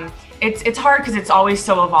forward. It's hard because it's always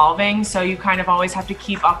so evolving, so you kind of always have to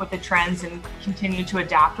keep up with the trends and continue to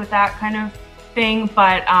adapt with that kind of thing.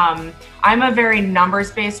 But I'm a very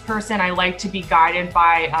numbers-based person. I like to be guided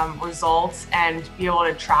by results and be able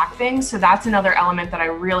to track things. So that's another element that I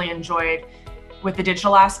really enjoyed with the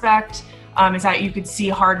digital aspect, is that you could see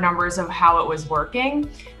hard numbers of how it was working.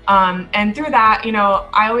 And through that, you know,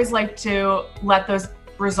 I always like to let those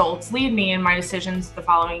results lead me in my decisions the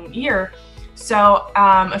following year. So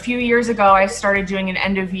a few years ago, I started doing an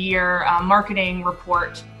end-of-year marketing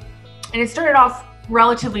report, and it started off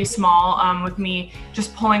relatively small with me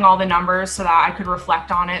just pulling all the numbers so that I could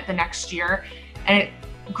reflect on it the next year, and it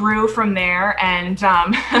grew from there. And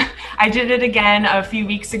I did it again a few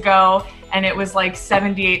weeks ago, and it was like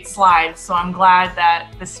 78 slides. So I'm glad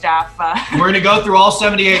that the staff. We're going to go through all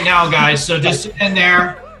 78 now, guys. So just sit in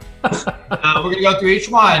there. We're going to go through each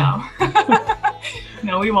one.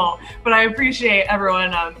 No, we won't. But I appreciate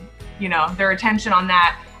everyone, you know, their attention on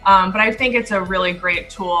that. But I think it's a really great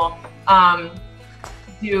tool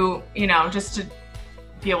you know, just to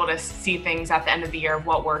be able to see things at the end of the year,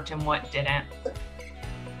 what worked and what didn't.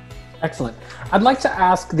 Excellent. I'd like to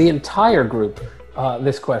ask the entire group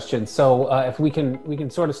this question. So if we can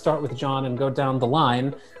sort of start with John and go down the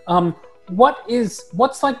line. What is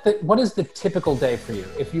the typical day for you?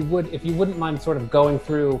 If you wouldn't mind sort of going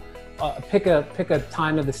through, pick a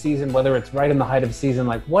time of the season, whether it's right in the height of the season,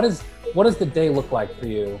 like what does the day look like for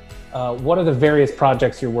you? What are the various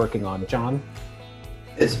projects you're working on, John?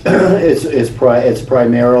 It's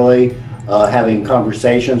primarily having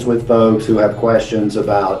conversations with folks who have questions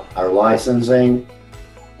about our licensing,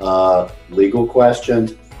 legal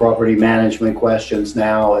questions, property management questions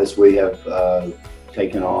now as we have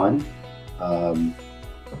taken on a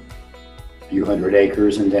few hundred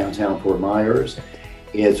acres in downtown Fort Myers.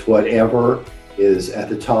 It's whatever is at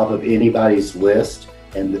the top of anybody's list,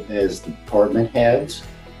 and as department heads,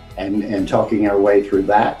 and talking our way through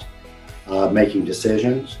that, making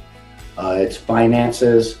decisions. It's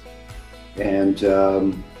finances, and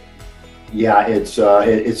yeah,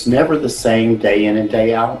 it's never the same day in and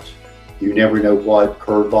day out. You never know what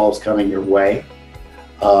curveball's coming your way.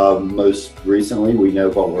 Most recently, we know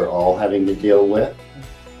what we're all having to deal with,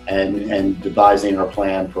 and devising our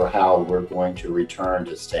plan for how we're going to return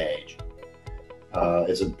to stage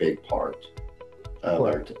is a big part of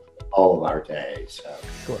all of our days. So.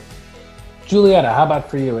 Sure. Julieta, how about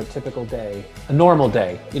for you, a typical day, a normal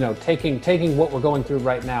day, you know, taking what we're going through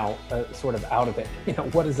right now, sort of out of it, you know,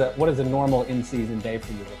 what is a normal in-season day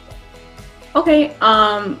for you look like? Okay,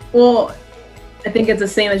 well, I think it's the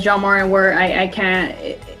same as John Martin, where I can't,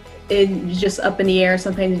 it's just up in the air,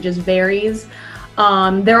 sometimes it just varies.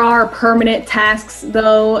 There are permanent tasks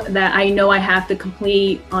though that I know I have to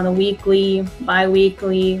complete on a weekly,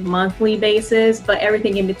 bi-weekly, monthly basis, but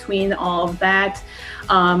everything in between all of that.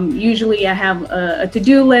 Usually I have a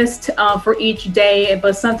to-do list for each day,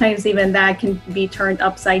 but sometimes even that can be turned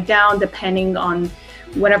upside down depending on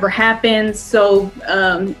whatever happens. So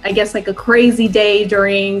I guess like a crazy day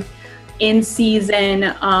during in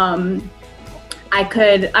season, well,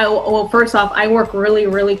 first off, I work really,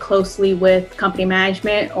 really closely with company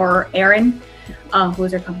management, or Aaron, who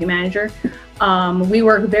is our company manager. We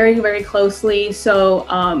work very, very closely. So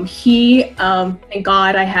thank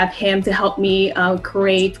God I have him to help me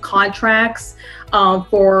create contracts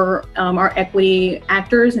for our equity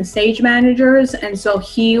actors and stage managers. And so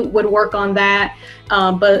he would work on that.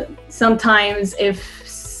 But sometimes if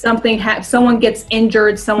someone gets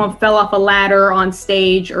injured, someone fell off a ladder on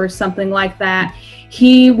stage or something like that,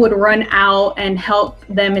 he would run out and help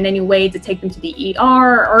them in any way to take them to the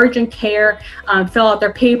ER, urgent care, fill out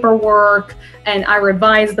their paperwork, and I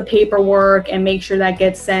revise the paperwork and make sure that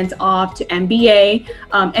gets sent off to MBA.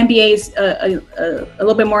 MBA is a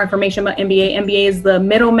little bit more information about MBA. MBA is the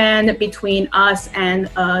middleman between us and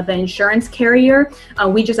the insurance carrier.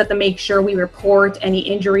 We just have to make sure we report any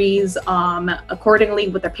injuries accordingly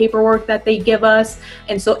with the paperwork that they give us.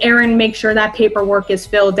 And so Aaron makes sure that paperwork is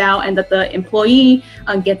filled out and that the employee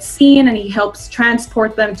gets seen, and he helps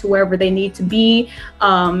transport them to wherever they need to be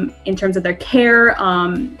in terms of their care.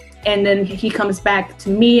 And then he comes back to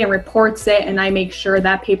me and reports it, and I make sure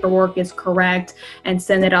that paperwork is correct and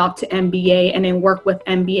send it off to MBA, and then work with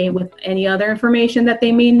MBA with any other information that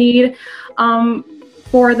they may need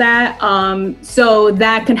for that. So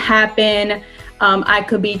that can happen. I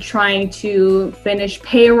could be trying to finish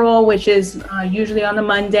payroll, which is usually on the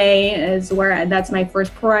Monday, that's my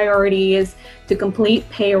first priority, is to complete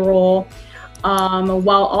payroll,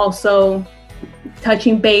 while also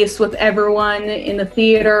touching base with everyone in the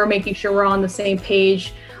theater, making sure we're on the same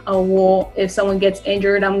page. If someone gets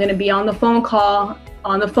injured, I'm going to be on the phone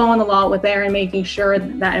a lot with Aaron, making sure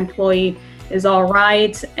that employee is all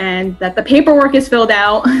right and that the paperwork is filled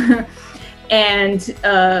out and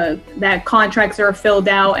that contracts are filled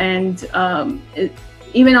out. And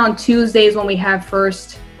even on Tuesdays when we have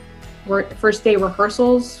first day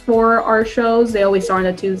rehearsals for our shows, they always start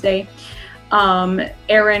on a Tuesday.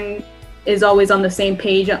 Aaron is always on the same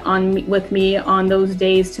page with me on those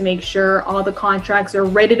days to make sure all the contracts are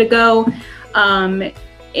ready to go, and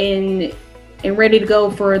ready to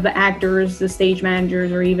go for the actors, the stage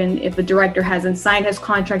managers, or even if the director hasn't signed his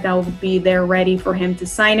contract, I will be there ready for him to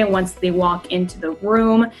sign it once they walk into the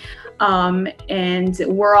room. And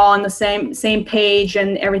we're all on the same page,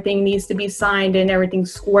 and everything needs to be signed and everything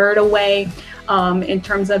squared away in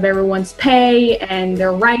terms of everyone's pay and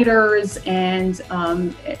their writers and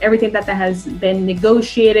everything that has been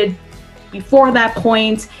negotiated before that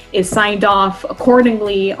point is signed off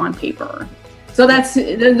accordingly on paper. So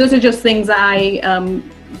those are just things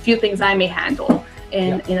few things I may handle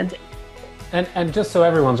in a day. And just so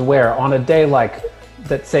everyone's aware, on a day like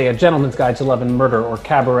that, say a Gentleman's Guide to Love and Murder or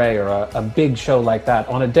Cabaret or a big show like that,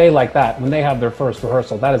 on a day like that, when they have their first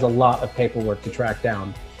rehearsal, that is a lot of paperwork to track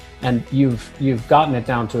down. And you've gotten it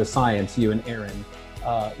down to a science, you and Aaron,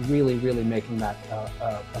 really making that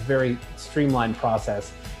a very streamlined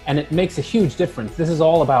process. And it makes a huge difference. This is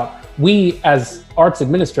all about, we as arts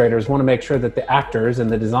administrators want to make sure that the actors and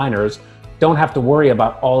the designers don't have to worry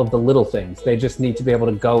about all of the little things. They just need to be able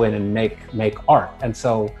to go in and make art. And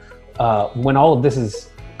so when all of this is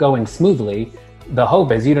going smoothly, the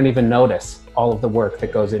hope is you don't even notice all of the work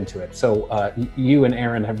that goes into it. So you and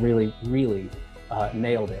Aaron have really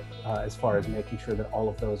nailed it as far as making sure that all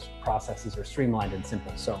of those processes are streamlined and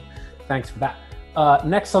simple. So thanks for that.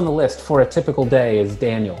 Next on the list for a typical day is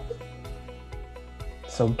Daniel.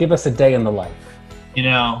 So give us a day in the life. You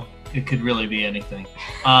know, it could really be anything.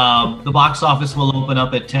 The box office will open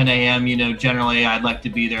up at 10 a.m. You know, generally I'd like to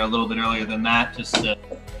be there a little bit earlier than that just to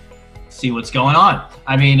see what's going on.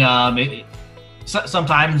 I mean,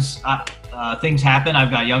 sometimes things happen.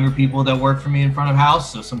 I've got younger people that work for me in front of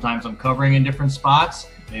house, so sometimes I'm covering in different spots.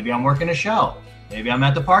 Maybe I'm working a show. Maybe I'm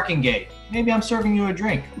at the parking gate. Maybe I'm serving you a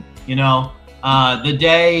drink. You know, the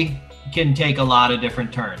day can take a lot of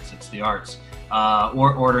different turns. It's the arts,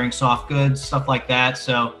 or ordering soft goods, stuff like that.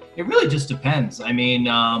 So it really just depends. I mean,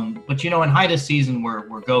 but you know, in height of season,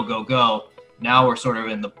 we're go. Now we're sort of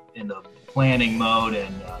in the planning mode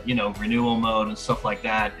and you know, renewal mode and stuff like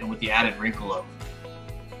that. And with the added wrinkle of,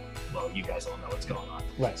 well, you guys all know what's going on.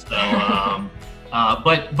 Right. So,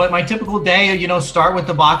 but my typical day, you know, start with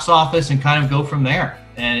the box office and kind of go from there,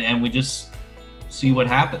 and we just see what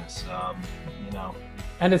happens. You know.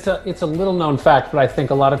 And it's a little known fact, but I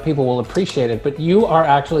think a lot of people will appreciate it. But you are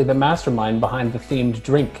actually the mastermind behind the themed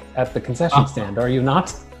drink at the concession stand, are you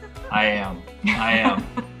not? I am.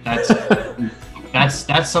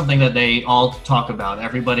 That's something that they all talk about.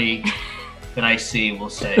 Everybody that I see will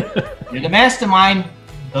say, "You're the mastermind.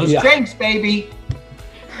 Those drinks, baby."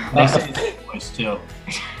 They say it in voice too.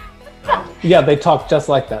 Yeah, they talk just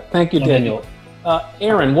like that. Thank you, Daniel.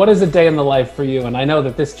 Aaron, what is a day in the life for you? And I know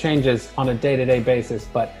that this changes on a day-to-day basis,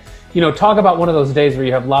 but you know, talk about one of those days where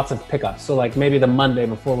you have lots of pickups. So like maybe the Monday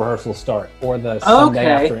before rehearsals start, or the Sunday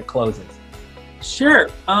after it closes. Sure.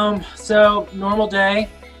 So normal day,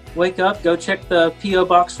 wake up, go check the PO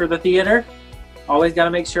box for the theater. Always got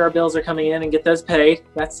to make sure our bills are coming in and get those paid.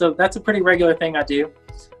 That's a pretty regular thing I do.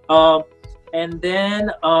 And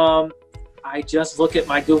then I just look at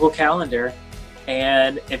my Google Calendar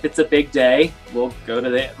And if it's a big day, we'll go to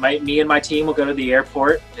me and my team will go to the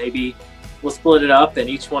airport. Maybe we'll split it up and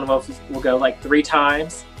each one of us will go like 3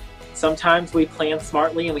 times. Sometimes we plan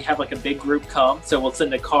smartly and we have like a big group come. So we'll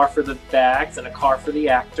send a car for the bags and a car for the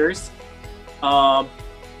actors. And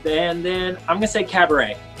then I'm gonna say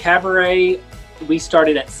cabaret. Cabaret, we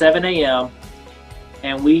started at 7 a.m.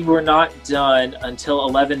 and we were not done until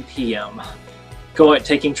 11 p.m.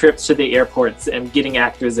 Taking trips to the airports and getting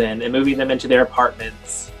actors in and moving them into their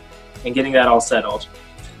apartments and getting that all settled.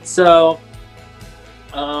 So,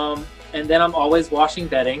 and then I'm always washing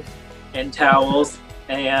bedding and towels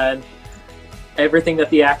and everything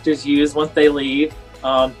that the actors use once they leave.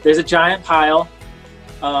 There's a giant pile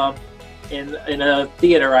in a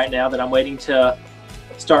theater right now that I'm waiting to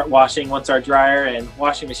start washing once our dryer and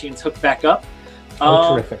washing machines hook back up.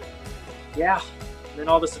 Terrific. Yeah, and then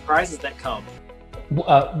all the surprises that come.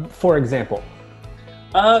 For example?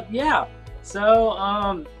 Yeah.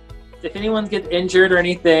 So, if anyone gets injured or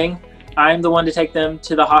anything, I'm the one to take them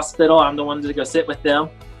to the hospital. I'm the one to go sit with them.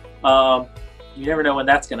 You never know when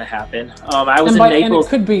that's going to happen. I was in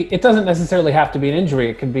Naples. And it doesn't necessarily have to be an injury.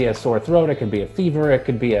 It could be a sore throat. It could be a fever. It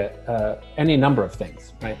could be any number of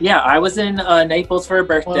things, right? Yeah, I was in Naples for a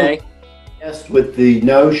birthday. Well, yes, with the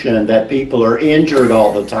notion that people are injured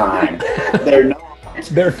all the time. They're not.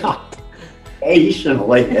 They're not.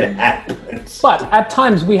 Occasionally it happens. But at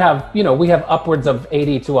times we have upwards of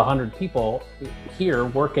 80 to 100 people here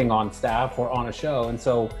working on staff or on a show. And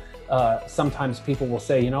so sometimes people will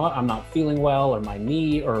say, you know what, I'm not feeling well, or my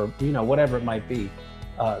knee, or, whatever it might be.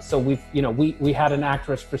 So we had an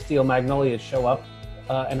actress for Steel Magnolias show up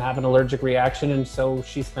and have an allergic reaction. And so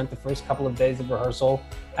she spent the first couple of days of rehearsal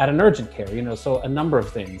at an urgent care, so a number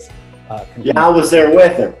of things. I was there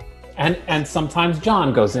with her. And sometimes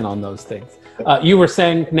John goes in on those things. You were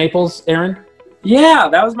saying Naples, Aaron? Yeah,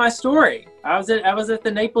 that was my story. I was at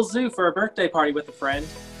the Naples Zoo for a birthday party with a friend,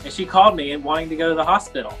 and she called me and wanting to go to the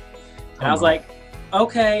hospital. And I was like,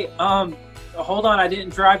 okay, hold on, I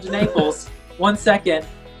didn't drive to Naples. 1 second.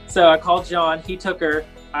 So I called John, he took her,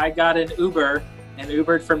 I got an Uber and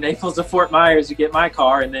Ubered from Naples to Fort Myers to get my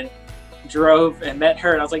car, and then drove and met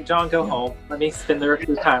her, and I was like, John, go home. Let me spend the rest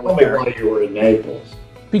of the time with her. Why you were in Naples.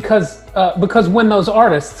 Because when those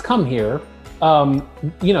artists come here,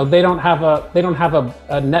 they don't have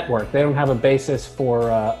a network. They don't have a basis for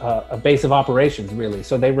a base of operations, really.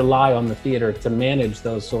 So they rely on the theater to manage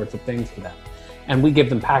those sorts of things for them. And we give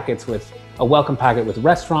them a welcome packet with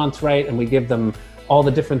restaurants, right? And we give them all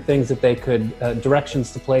the different things that they could,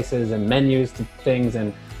 directions to places and menus to things.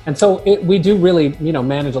 And so we do really,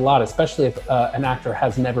 manage a lot, especially if an actor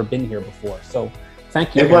has never been here before. So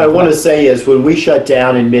thank you. And what I want to say is when we shut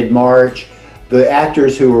down in mid-March, the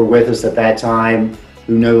actors who were with us at that time,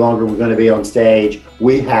 who no longer were going to be on stage,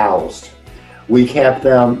 we housed. We kept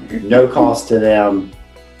them, no cost to them,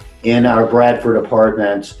 in our Bradford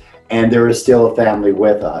apartments, and there is still a family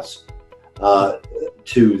with us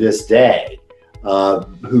to this day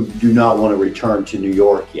who do not want to return to New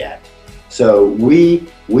York yet. So we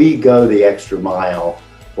go the extra mile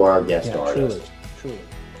for our guest artists. Truly.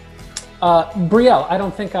 Bryelle, I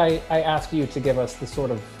don't think I asked you to give us the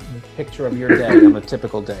sort of picture of your day on a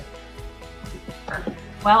typical day.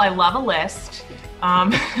 Well, I love a list.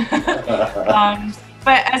 But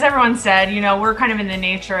as everyone said, we're kind of in the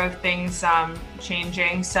nature of things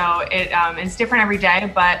changing. So it's different every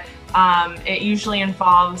day, but it usually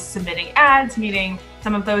involves submitting ads, meeting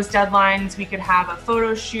some of those deadlines. We could have a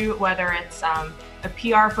photo shoot, whether it's a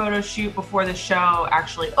PR photo shoot before the show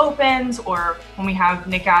actually opens, or when we have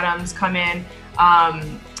Nick Adams come in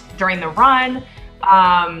during the run,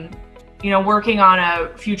 working on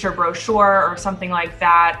a future brochure or something like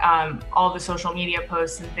that, all the social media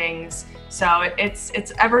posts and things. So it's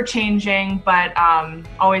ever changing, but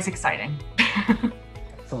always exciting.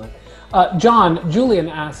 Excellent. John, Julian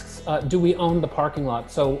asks, do we own the parking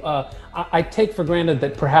lot? So I take for granted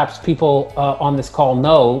that perhaps people on this call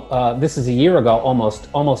know this is a year ago,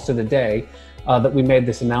 almost to the day that we made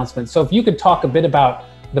this announcement. So if you could talk a bit about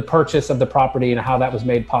the purchase of the property and how that was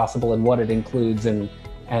made possible and what it includes, and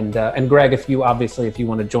Greg, if you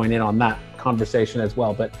want to join in on that conversation as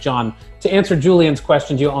well. But John, to answer Julian's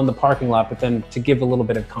questions, you own the parking lot, but then to give a little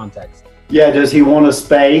bit of context. Yeah, does he want a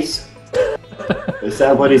space? Is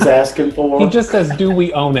that what he's asking for? He just says, do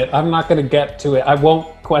we own it? I'm not going to get to it. I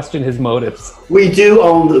won't question his motives. We do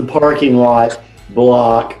own the parking lot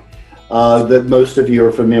block that most of you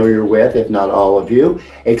are familiar with, if not all of you,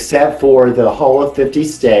 except for the Hall of 50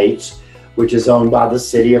 States, which is owned by the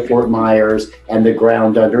city of Fort Myers and the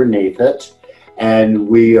ground underneath it. And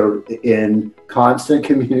we are in constant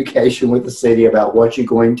communication with the city about what you're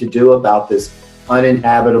going to do about this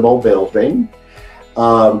uninhabitable building.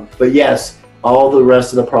 But yes, all the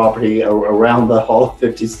rest of the property around all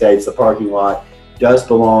 50 states, the parking lot does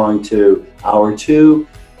belong to our two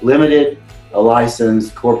limited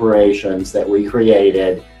licensed corporations that we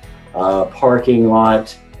created, Parking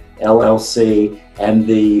Lot LLC and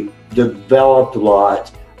the developed lot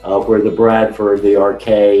where the Bradford, the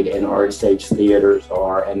arcade, and Art Stage theaters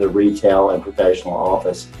are, and the retail and professional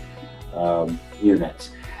office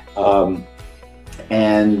units.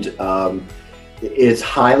 It's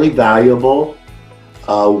highly valuable.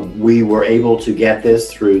 We were able to get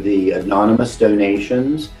this through the anonymous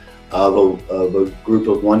donations of a group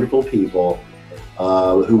of wonderful people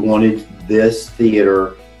who wanted this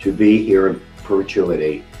theater to be here in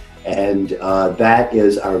perpetuity. And that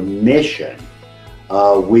is our mission.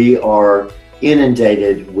 We are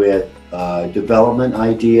inundated with development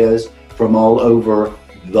ideas from all over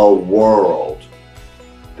the world,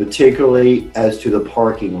 particularly as to the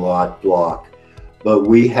parking lot block. But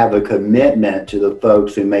we have a commitment to the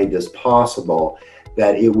folks who made this possible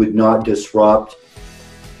that it would not disrupt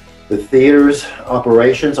the theater's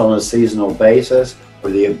operations on a seasonal basis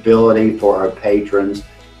or the ability for our patrons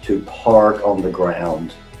to park on the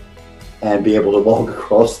ground and be able to walk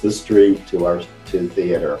across the street to the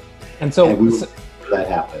theater. And so that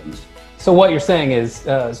happens. So what you're saying is,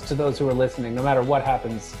 to those who are listening, no matter what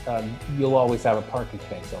happens, you'll always have a parking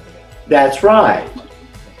space over there. That's right.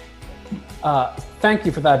 Thank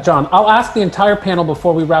you for that, John. I'll ask the entire panel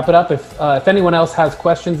before we wrap it up. If anyone else has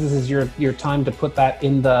questions, this is your time to put that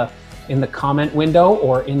in the comment window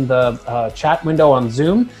or in the chat window on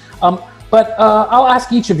Zoom. But I'll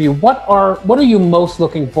ask each of you, what are you most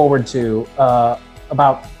looking forward to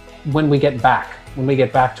about when we get back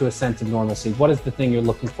to a sense of normalcy? What is the thing you're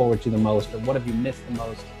looking forward to the most, or what have you missed the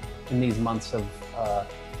most in these months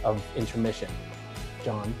of intermission?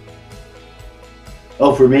 John?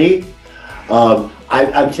 Oh, for me,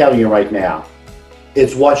 I'm telling you right now,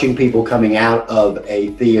 it's watching people coming out of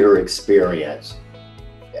a theater experience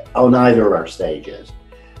on either of our stages.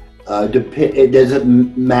 It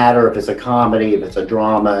doesn't matter if it's a comedy, if it's a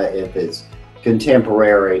drama, if it's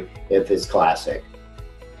contemporary, if it's classic.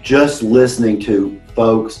 Just listening to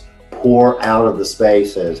folks pour out of the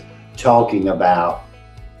spaces, talking about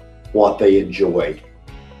what they enjoyed,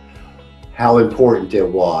 how important it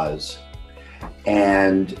was.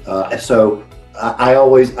 And so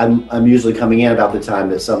I'm usually coming in about the time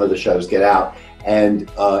that some of the shows get out. And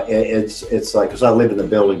it's like, because I live in the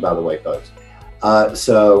building, by the way, folks.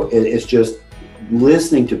 So it's just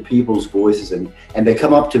listening to people's voices, and they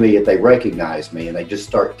come up to me if they recognize me, and they just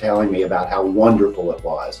start telling me about how wonderful it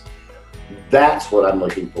was. That's what I'm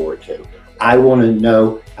looking forward to. I want to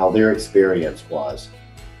know how their experience was,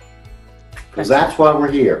 because that's why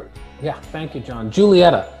we're here. Yeah, thank you, John.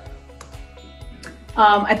 Julieta.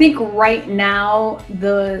 I think right now,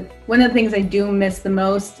 one of the things I do miss the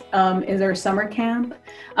most is our summer camp.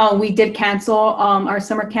 We did cancel our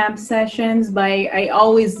summer camp sessions, but I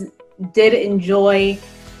always did enjoy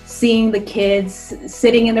seeing the kids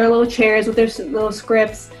sitting in their little chairs with their little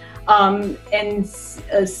scripts and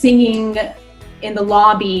singing in the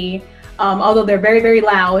lobby, although they're very, very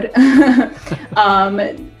loud.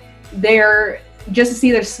 Just to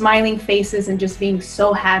see their smiling faces and just being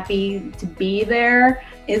so happy to be there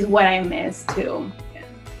is what I miss too. Yeah.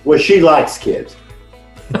 Well, she likes kids.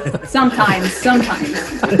 Sometimes. I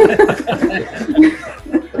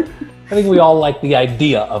think we all like the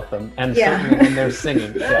idea of them, and certainly when they're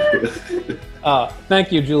singing. Yeah.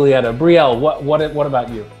 Thank you, Julieta. Bryelle, what about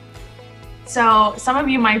you? So some of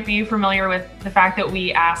you might be familiar with the fact that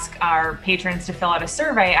we ask our patrons to fill out a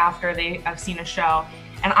survey after they have seen a show.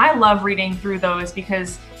 And I love reading through those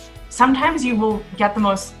because sometimes you will get the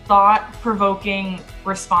most thought-provoking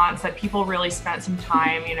response that people really spent some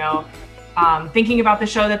time, thinking about the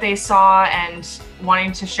show that they saw and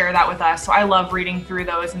wanting to share that with us. So I love reading through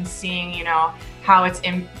those and seeing, how it's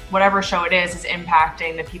in whatever show it is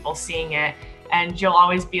impacting the people seeing it. And you'll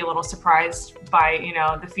always be a little surprised by,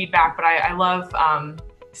 the feedback. But I love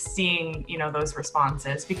seeing, those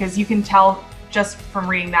responses, because you can tell just from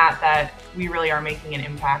reading that we really are making an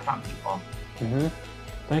impact on people. Mm-hmm.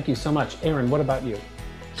 Thank you so much. Aaron, what about you?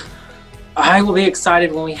 I will be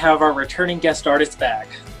excited when we have our returning guest artists back.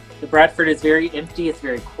 The Bradford is very empty, it's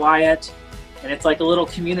very quiet, and it's like a little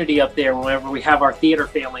community up there whenever we have our theater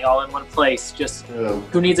family all in one place. Just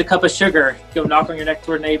who needs a cup of sugar? Go knock on your next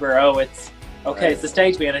door neighbor. Oh, it's okay, It's the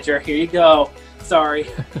stage manager. Here you go. Sorry.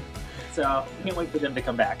 So I can't wait for them to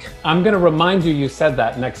come back. I'm going to remind you said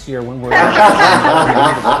that next year when we're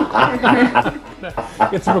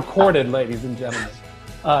It's recorded, ladies and gentlemen.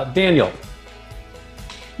 Daniel.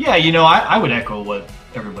 Yeah, you know, I would echo what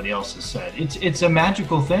everybody else has said. It's a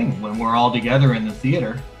magical thing when we're all together in the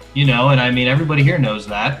theater, you know, and I mean, everybody here knows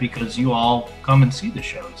that because you all come and see the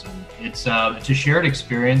shows, and it's a shared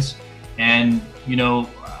experience. And, you know,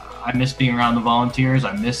 I miss being around the volunteers.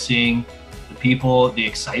 I miss seeing the people, the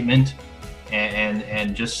excitement,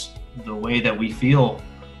 and just the way that we feel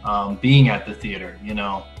being at the theater, you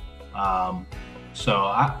know. So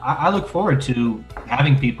I look forward to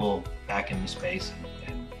having people back in the space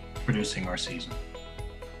and producing our season.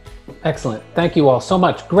 Excellent. Thank you all so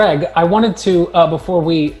much. Greg, I wanted to, before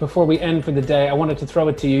we end for the day, I wanted to throw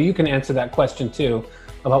it to you. You can answer that question too,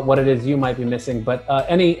 about what it is you might be missing. But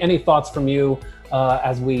any thoughts from you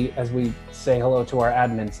as we say hello to our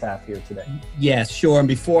admin staff here today? Yes, sure. And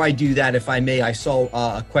before I do that, if I may, I saw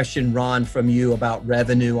a question, Ron, from you about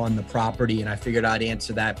revenue on the property, and I figured I'd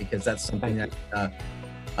answer that because that's something that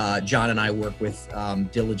John and I work with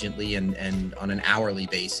diligently and on an hourly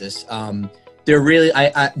basis. There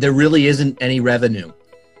really isn't any revenue.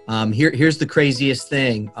 Here's the craziest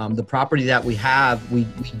thing. The property that we have, we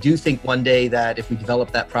do think one day that if we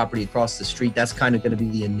develop that property across the street, that's kind of going to be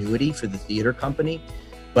the annuity for the theater company.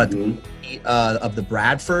 But of the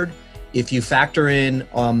Bradford, if you factor in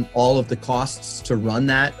all of the costs to run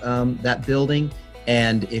that building,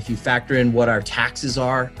 and if you factor in what our taxes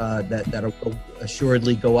are that will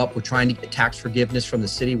assuredly go up, we're trying to get tax forgiveness from the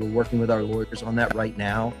city. We're working with our lawyers on that right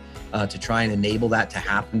now to try and enable that to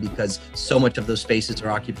happen, because so much of those spaces are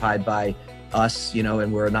occupied by us, you know,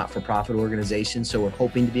 and we're a not-for-profit organization. So we're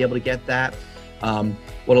hoping to be able to get that.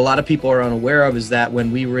 What a lot of people are unaware of is that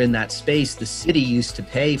when we were in that space, the city used to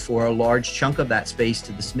pay for a large chunk of that space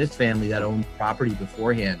to the Smith family that owned the property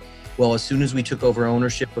beforehand. Well, as soon as we took over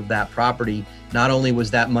ownership of that property, not only was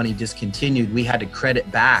that money discontinued, we had to credit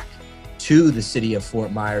back to the city of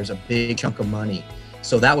Fort Myers a big chunk of money.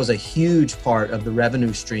 So that was a huge part of the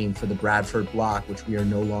revenue stream for the Bradford block, which we are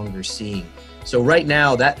no longer seeing. So right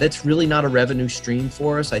now, that's really not a revenue stream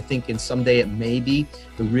for us. I think in someday it may be.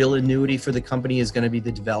 The real annuity for the company is going to be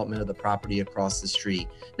the development of the property across the street.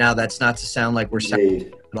 Now, that's not to sound like we're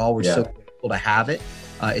selling at all. We're so grateful to have it.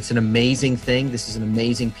 It's an amazing thing. This is an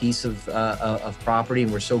amazing piece of property,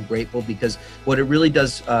 and we're so grateful because what it really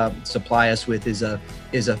does supply us with is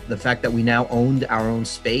the fact that we now owned our own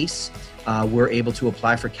space. We're able to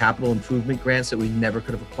apply for capital improvement grants that we never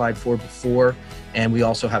could have applied for before. And we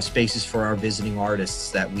also have spaces for our visiting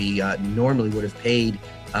artists that we normally would have paid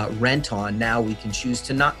rent on. Now we can choose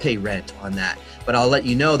to not pay rent on that. But I'll let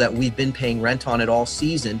you know that we've been paying rent on it all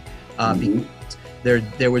season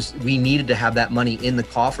because we needed to have that money in the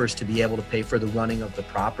coffers to be able to pay for the running of the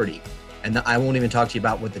property. And I won't even talk to you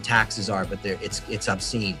about what the taxes are, but it's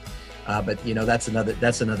obscene. But you know, that's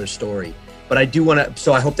another story. But I do want to,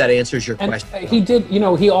 so I hope that answers your question. He did, you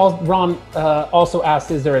know, Ron also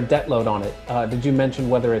asked, is there a debt load on it? Did you mention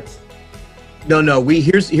whether it's? No.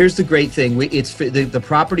 Here's the great thing. The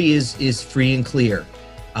property is free and clear,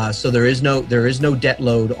 so there is no debt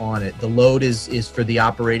load on it. The load is for the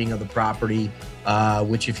operating of the property,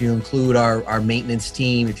 which if you include our maintenance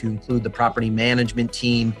team, if you include the property management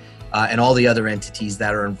team, and all the other entities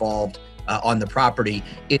that are involved on the property,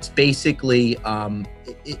 it's basically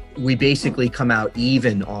we basically come out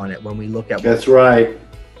even on it when we look at. That's right.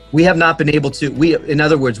 We have not been able to. In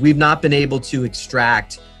other words, we've not been able to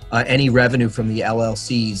extract any revenue from the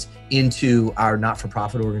LLCs into our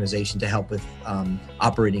not-for-profit organization to help with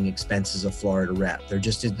operating expenses of Florida Rep.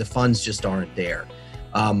 The funds just aren't there.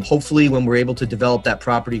 Hopefully, when we're able to develop that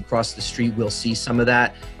property across the street, we'll see some of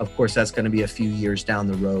that. Of course, that's going to be a few years down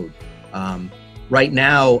the road. Right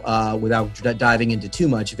now, without diving into too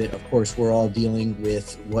much of it, of course, we're all dealing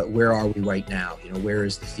with where are we right now? You know, where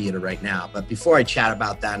is the theater right now? But before I chat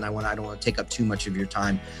about that, and I don't want to take up too much of your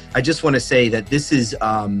time, I just want to say that this is,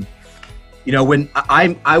 you know, when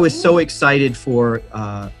I was so excited for,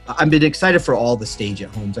 I've been excited for all the stage at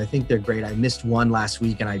homes. I think they're great. I missed one last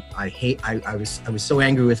week, and I was so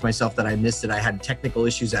angry with myself that I missed it. I had technical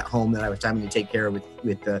issues at home that I was having to take care of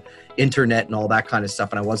with the internet and all that kind of stuff,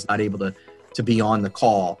 and I was not able to be on the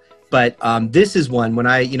call. But this is one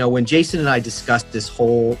when Jason and I discussed this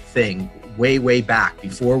whole thing way back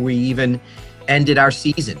before we even ended our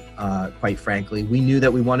season, quite frankly, we knew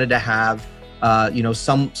that we wanted to have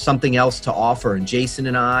something else to offer. And Jason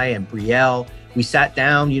and I and Bryelle, we sat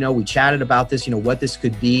down, we chatted about this, what this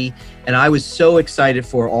could be. And I was so excited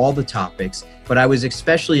for all the topics, but I was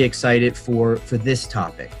especially excited for this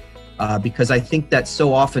topic because I think that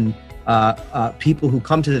so often people who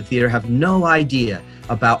come to the theater have no idea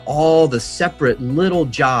about all the separate little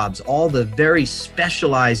jobs, all the very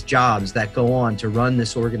specialized jobs that go on to run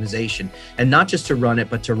this organization, and not just to run it,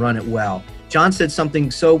 but to run it well. John said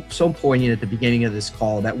something so poignant at the beginning of this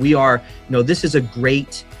call, that we are, this is a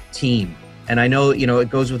great team. And I know, it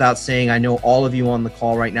goes without saying, I know all of you on the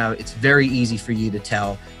call right now, it's very easy for you to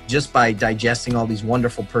tell just by digesting all these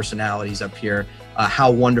wonderful personalities up here,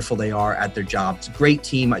 how wonderful they are at their jobs. Great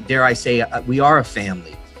team. Dare I say, we are a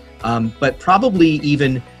family. But probably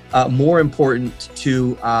even more important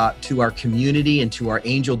to our community and to our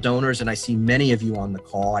angel donors. And I see many of you on the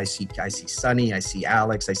call. I see Sonny, I see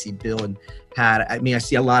Alex, I see Bill and Pat. I mean, I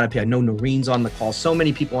see a lot of people. I know Noreen's on the call. So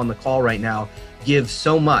many people on the call right now give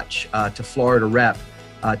so much to Florida Rep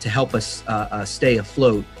to help us stay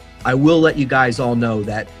afloat. I will let you guys all know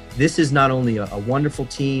that this is not only a wonderful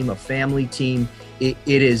team, a family team.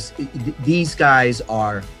 These guys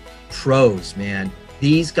are pros, man.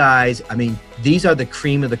 These guys, I mean, these are the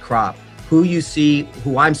cream of the crop. Who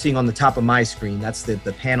I'm seeing on the top of my screen, that's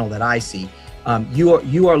the panel that I see.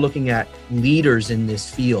 You are looking at leaders in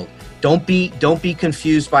this field. Don't be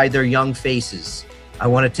confused by their young faces. I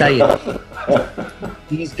want to tell you,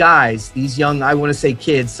 these guys, these young, I want to say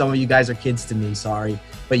kids. Some of you guys are kids to me, sorry,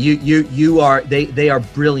 but they are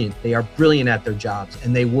brilliant. They are brilliant at their jobs,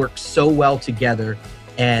 and they work so well together.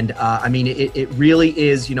 And I mean, it really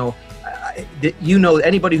is,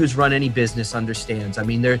 anybody who's run any business understands. I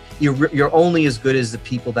mean, you're only as good as the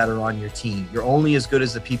people that are on your team. You're only as good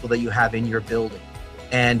as the people that you have in your building.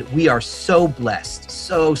 And we are so blessed,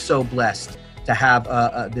 so blessed to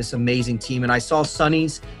have this amazing team. And I saw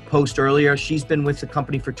Sunny's post earlier. She's been with the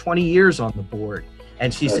company for 20 years on the board.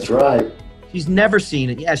 And That's right. She's never seen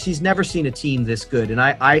it. Yeah, she's never seen a team this good. And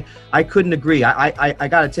I couldn't agree. I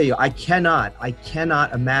got to tell you, I cannot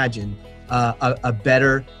imagine a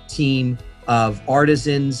better team of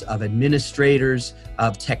artisans, of administrators,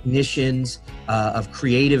 of technicians, of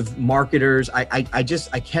creative marketers. I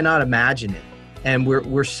cannot imagine it. And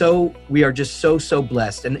we are just so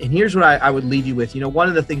blessed. And here's what I would leave you with. One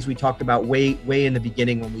of the things we talked about way in the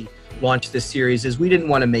beginning when we launched this series is we didn't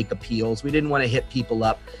want to make appeals. We didn't want to hit people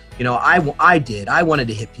up. I did. I wanted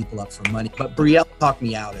to hit people up for money, but Bryelle talked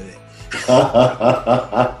me out of it.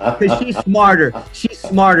 Because she's smarter. She's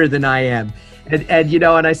smarter than I am. And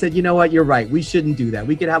I said, you know what, you're right. We shouldn't do that.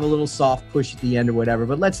 We could have a little soft push at the end or whatever,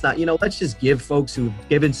 but let's not, let's just give folks who've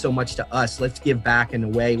given so much to us. Let's give back in a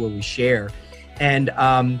way where we share. And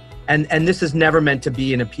this is never meant to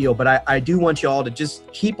be an appeal, but I do want you all to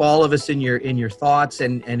just keep all of us in your thoughts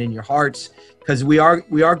and in your hearts, because we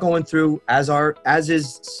are going through, as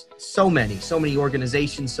is so many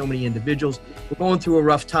organizations, so many individuals, we're going through a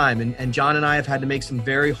rough time. And John and I have had to make some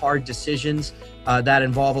very hard decisions that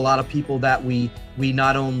involve a lot of people that we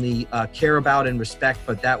not only care about and respect,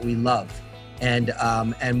 but that we love.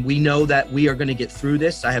 And we know that we are going to get through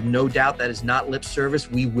this. I have no doubt that is not lip service.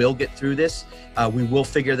 We will get through this. We will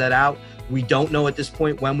figure that out. We don't know at this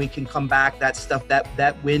point when we can come back. That stuff,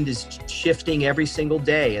 that wind is shifting every single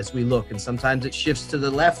day as we look. And sometimes it shifts to the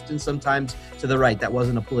left and sometimes to the right. That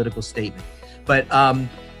wasn't a political statement. But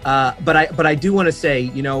I do want to say,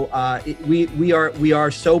 we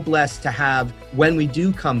are so blessed to have, when we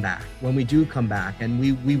do come back, and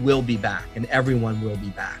we will be back, and everyone will be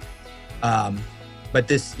back. But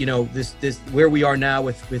this where we are now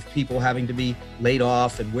with people having to be laid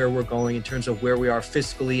off, and where we're going in terms of where we are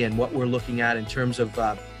fiscally and what we're looking at in terms of,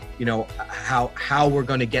 how we're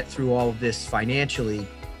going to get through all of this financially.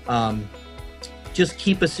 Just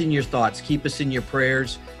keep us in your thoughts, keep us in your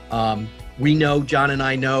prayers. We know, John and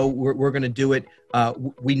I know, we're going to do it.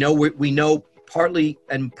 We know partly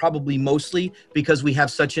and probably mostly because we have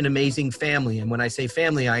such an amazing family. And when I say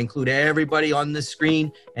family, I include everybody on the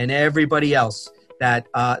screen and everybody else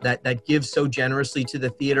that gives so generously to the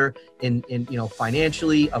theater in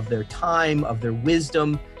financially, of their time, of their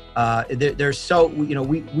wisdom. They're so,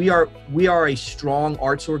 we are a strong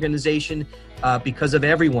arts organization because of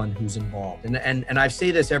everyone who's involved. And I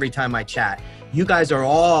say this every time I chat. You guys are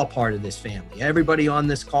all part of this family. Everybody on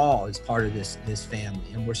this call is part of this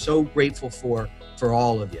family, and we're so grateful for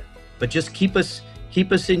all of you. But just keep us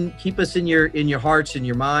in your hearts and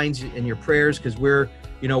your minds and your prayers, because we're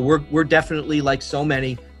definitely, like so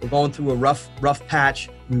many, we're going through a rough patch.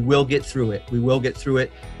 We will get through it. But we'll get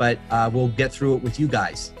through it with you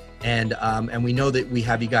guys, and we know that we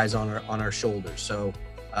have you guys on our shoulders. So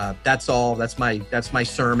that's all. That's my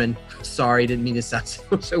sermon. Sorry, didn't mean to sound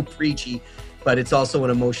so preachy, but it's also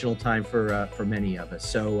an emotional time for many of us.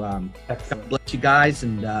 So God bless you guys,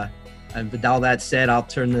 and with all that said, I'll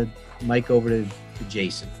turn the mic over to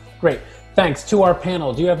Jason. Great. Thanks. To our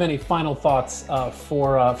panel, do you have any final thoughts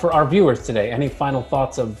for our viewers today? Any final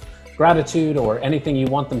thoughts of gratitude or anything you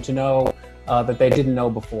want them to know that they didn't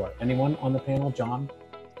know before? Anyone on the panel? John?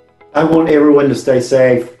 I want everyone to stay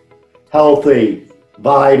safe. healthy,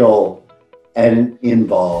 vital, and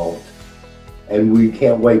involved. And we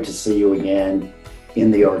can't wait to see you again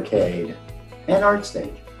in the arcade and art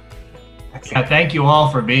stage. Yeah, thank you all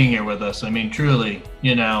for being here with us. I mean, truly,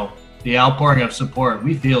 you know, the outpouring of support,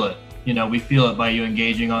 we feel it. You know, we feel it by you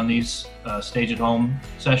engaging on these stage at home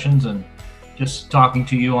sessions and just talking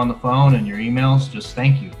to you on the phone and your emails. Just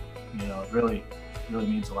thank you. You know, it really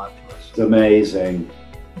means a lot to us. It's amazing.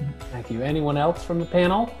 Thank you. Anyone else from the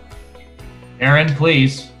panel? Aaron,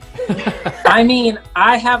 please. I mean,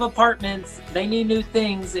 I have apartments. They need new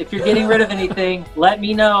things. If you're getting rid of anything, let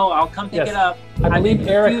me know. I'll come pick it up. I believe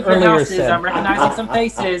Eric earlier earlier said. I'm recognizing some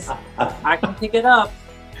faces. I can pick it up.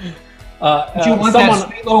 Do you want that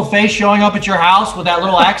sweet little face showing up at your house with that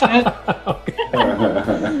little accent?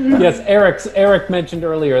 Yes, Eric mentioned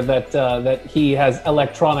earlier that that he has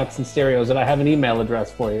electronics and stereos, and I have an email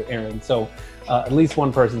address for you, Aaron. So at least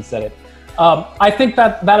one person said it. I think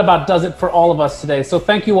that about does it for all of us today. So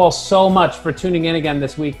thank you all so much for tuning in again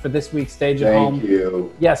this week for this week's Stage at Home. Thank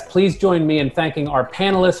you. Yes, please join me in thanking our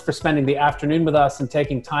panelists for spending the afternoon with us and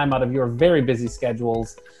taking time out of your very busy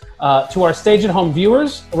schedules. To our Stage at Home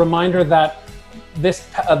viewers, a reminder that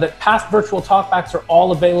that past virtual talkbacks are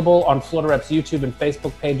all available on Florida Rep's YouTube and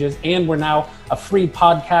Facebook pages, and we're now a free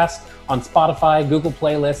podcast on Spotify, Google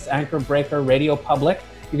Playlists, Anchor, Breaker, Radio Public.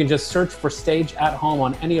 You can just search for Stage at Home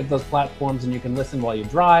on any of those platforms, and you can listen while you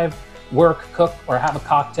drive, work, cook, or have a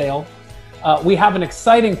cocktail. We have an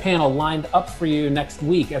exciting panel lined up for you next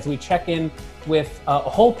week as we check in with a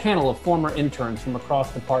whole panel of former interns from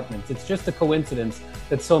across departments. It's just a coincidence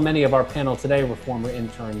that so many of our panel today were former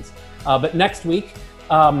interns. But next week,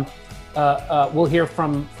 we'll hear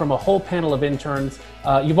from a whole panel of interns.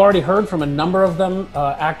 You've already heard from a number of them,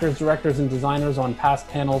 actors, directors, and designers on past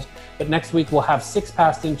panels. But next week, we'll have 6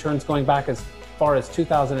 past interns going back as far as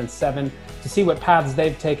 2007 to see what paths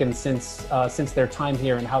they've taken since their time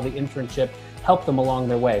here and how the internship helped them along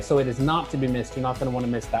their way. So it is not to be missed. You're not going to want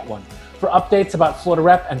to miss that one. For updates about Florida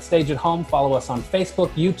Rep and Stage at Home, follow us on Facebook,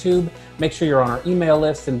 YouTube. Make sure you're on our email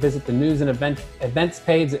list and visit the news and events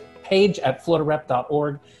page at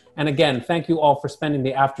floridarep.org. And again, thank you all for spending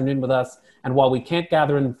the afternoon with us. And while we can't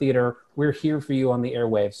gather in the theater, we're here for you on the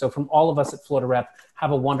airwaves. So from all of us at Florida Rep,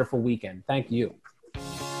 have a wonderful weekend. Thank you.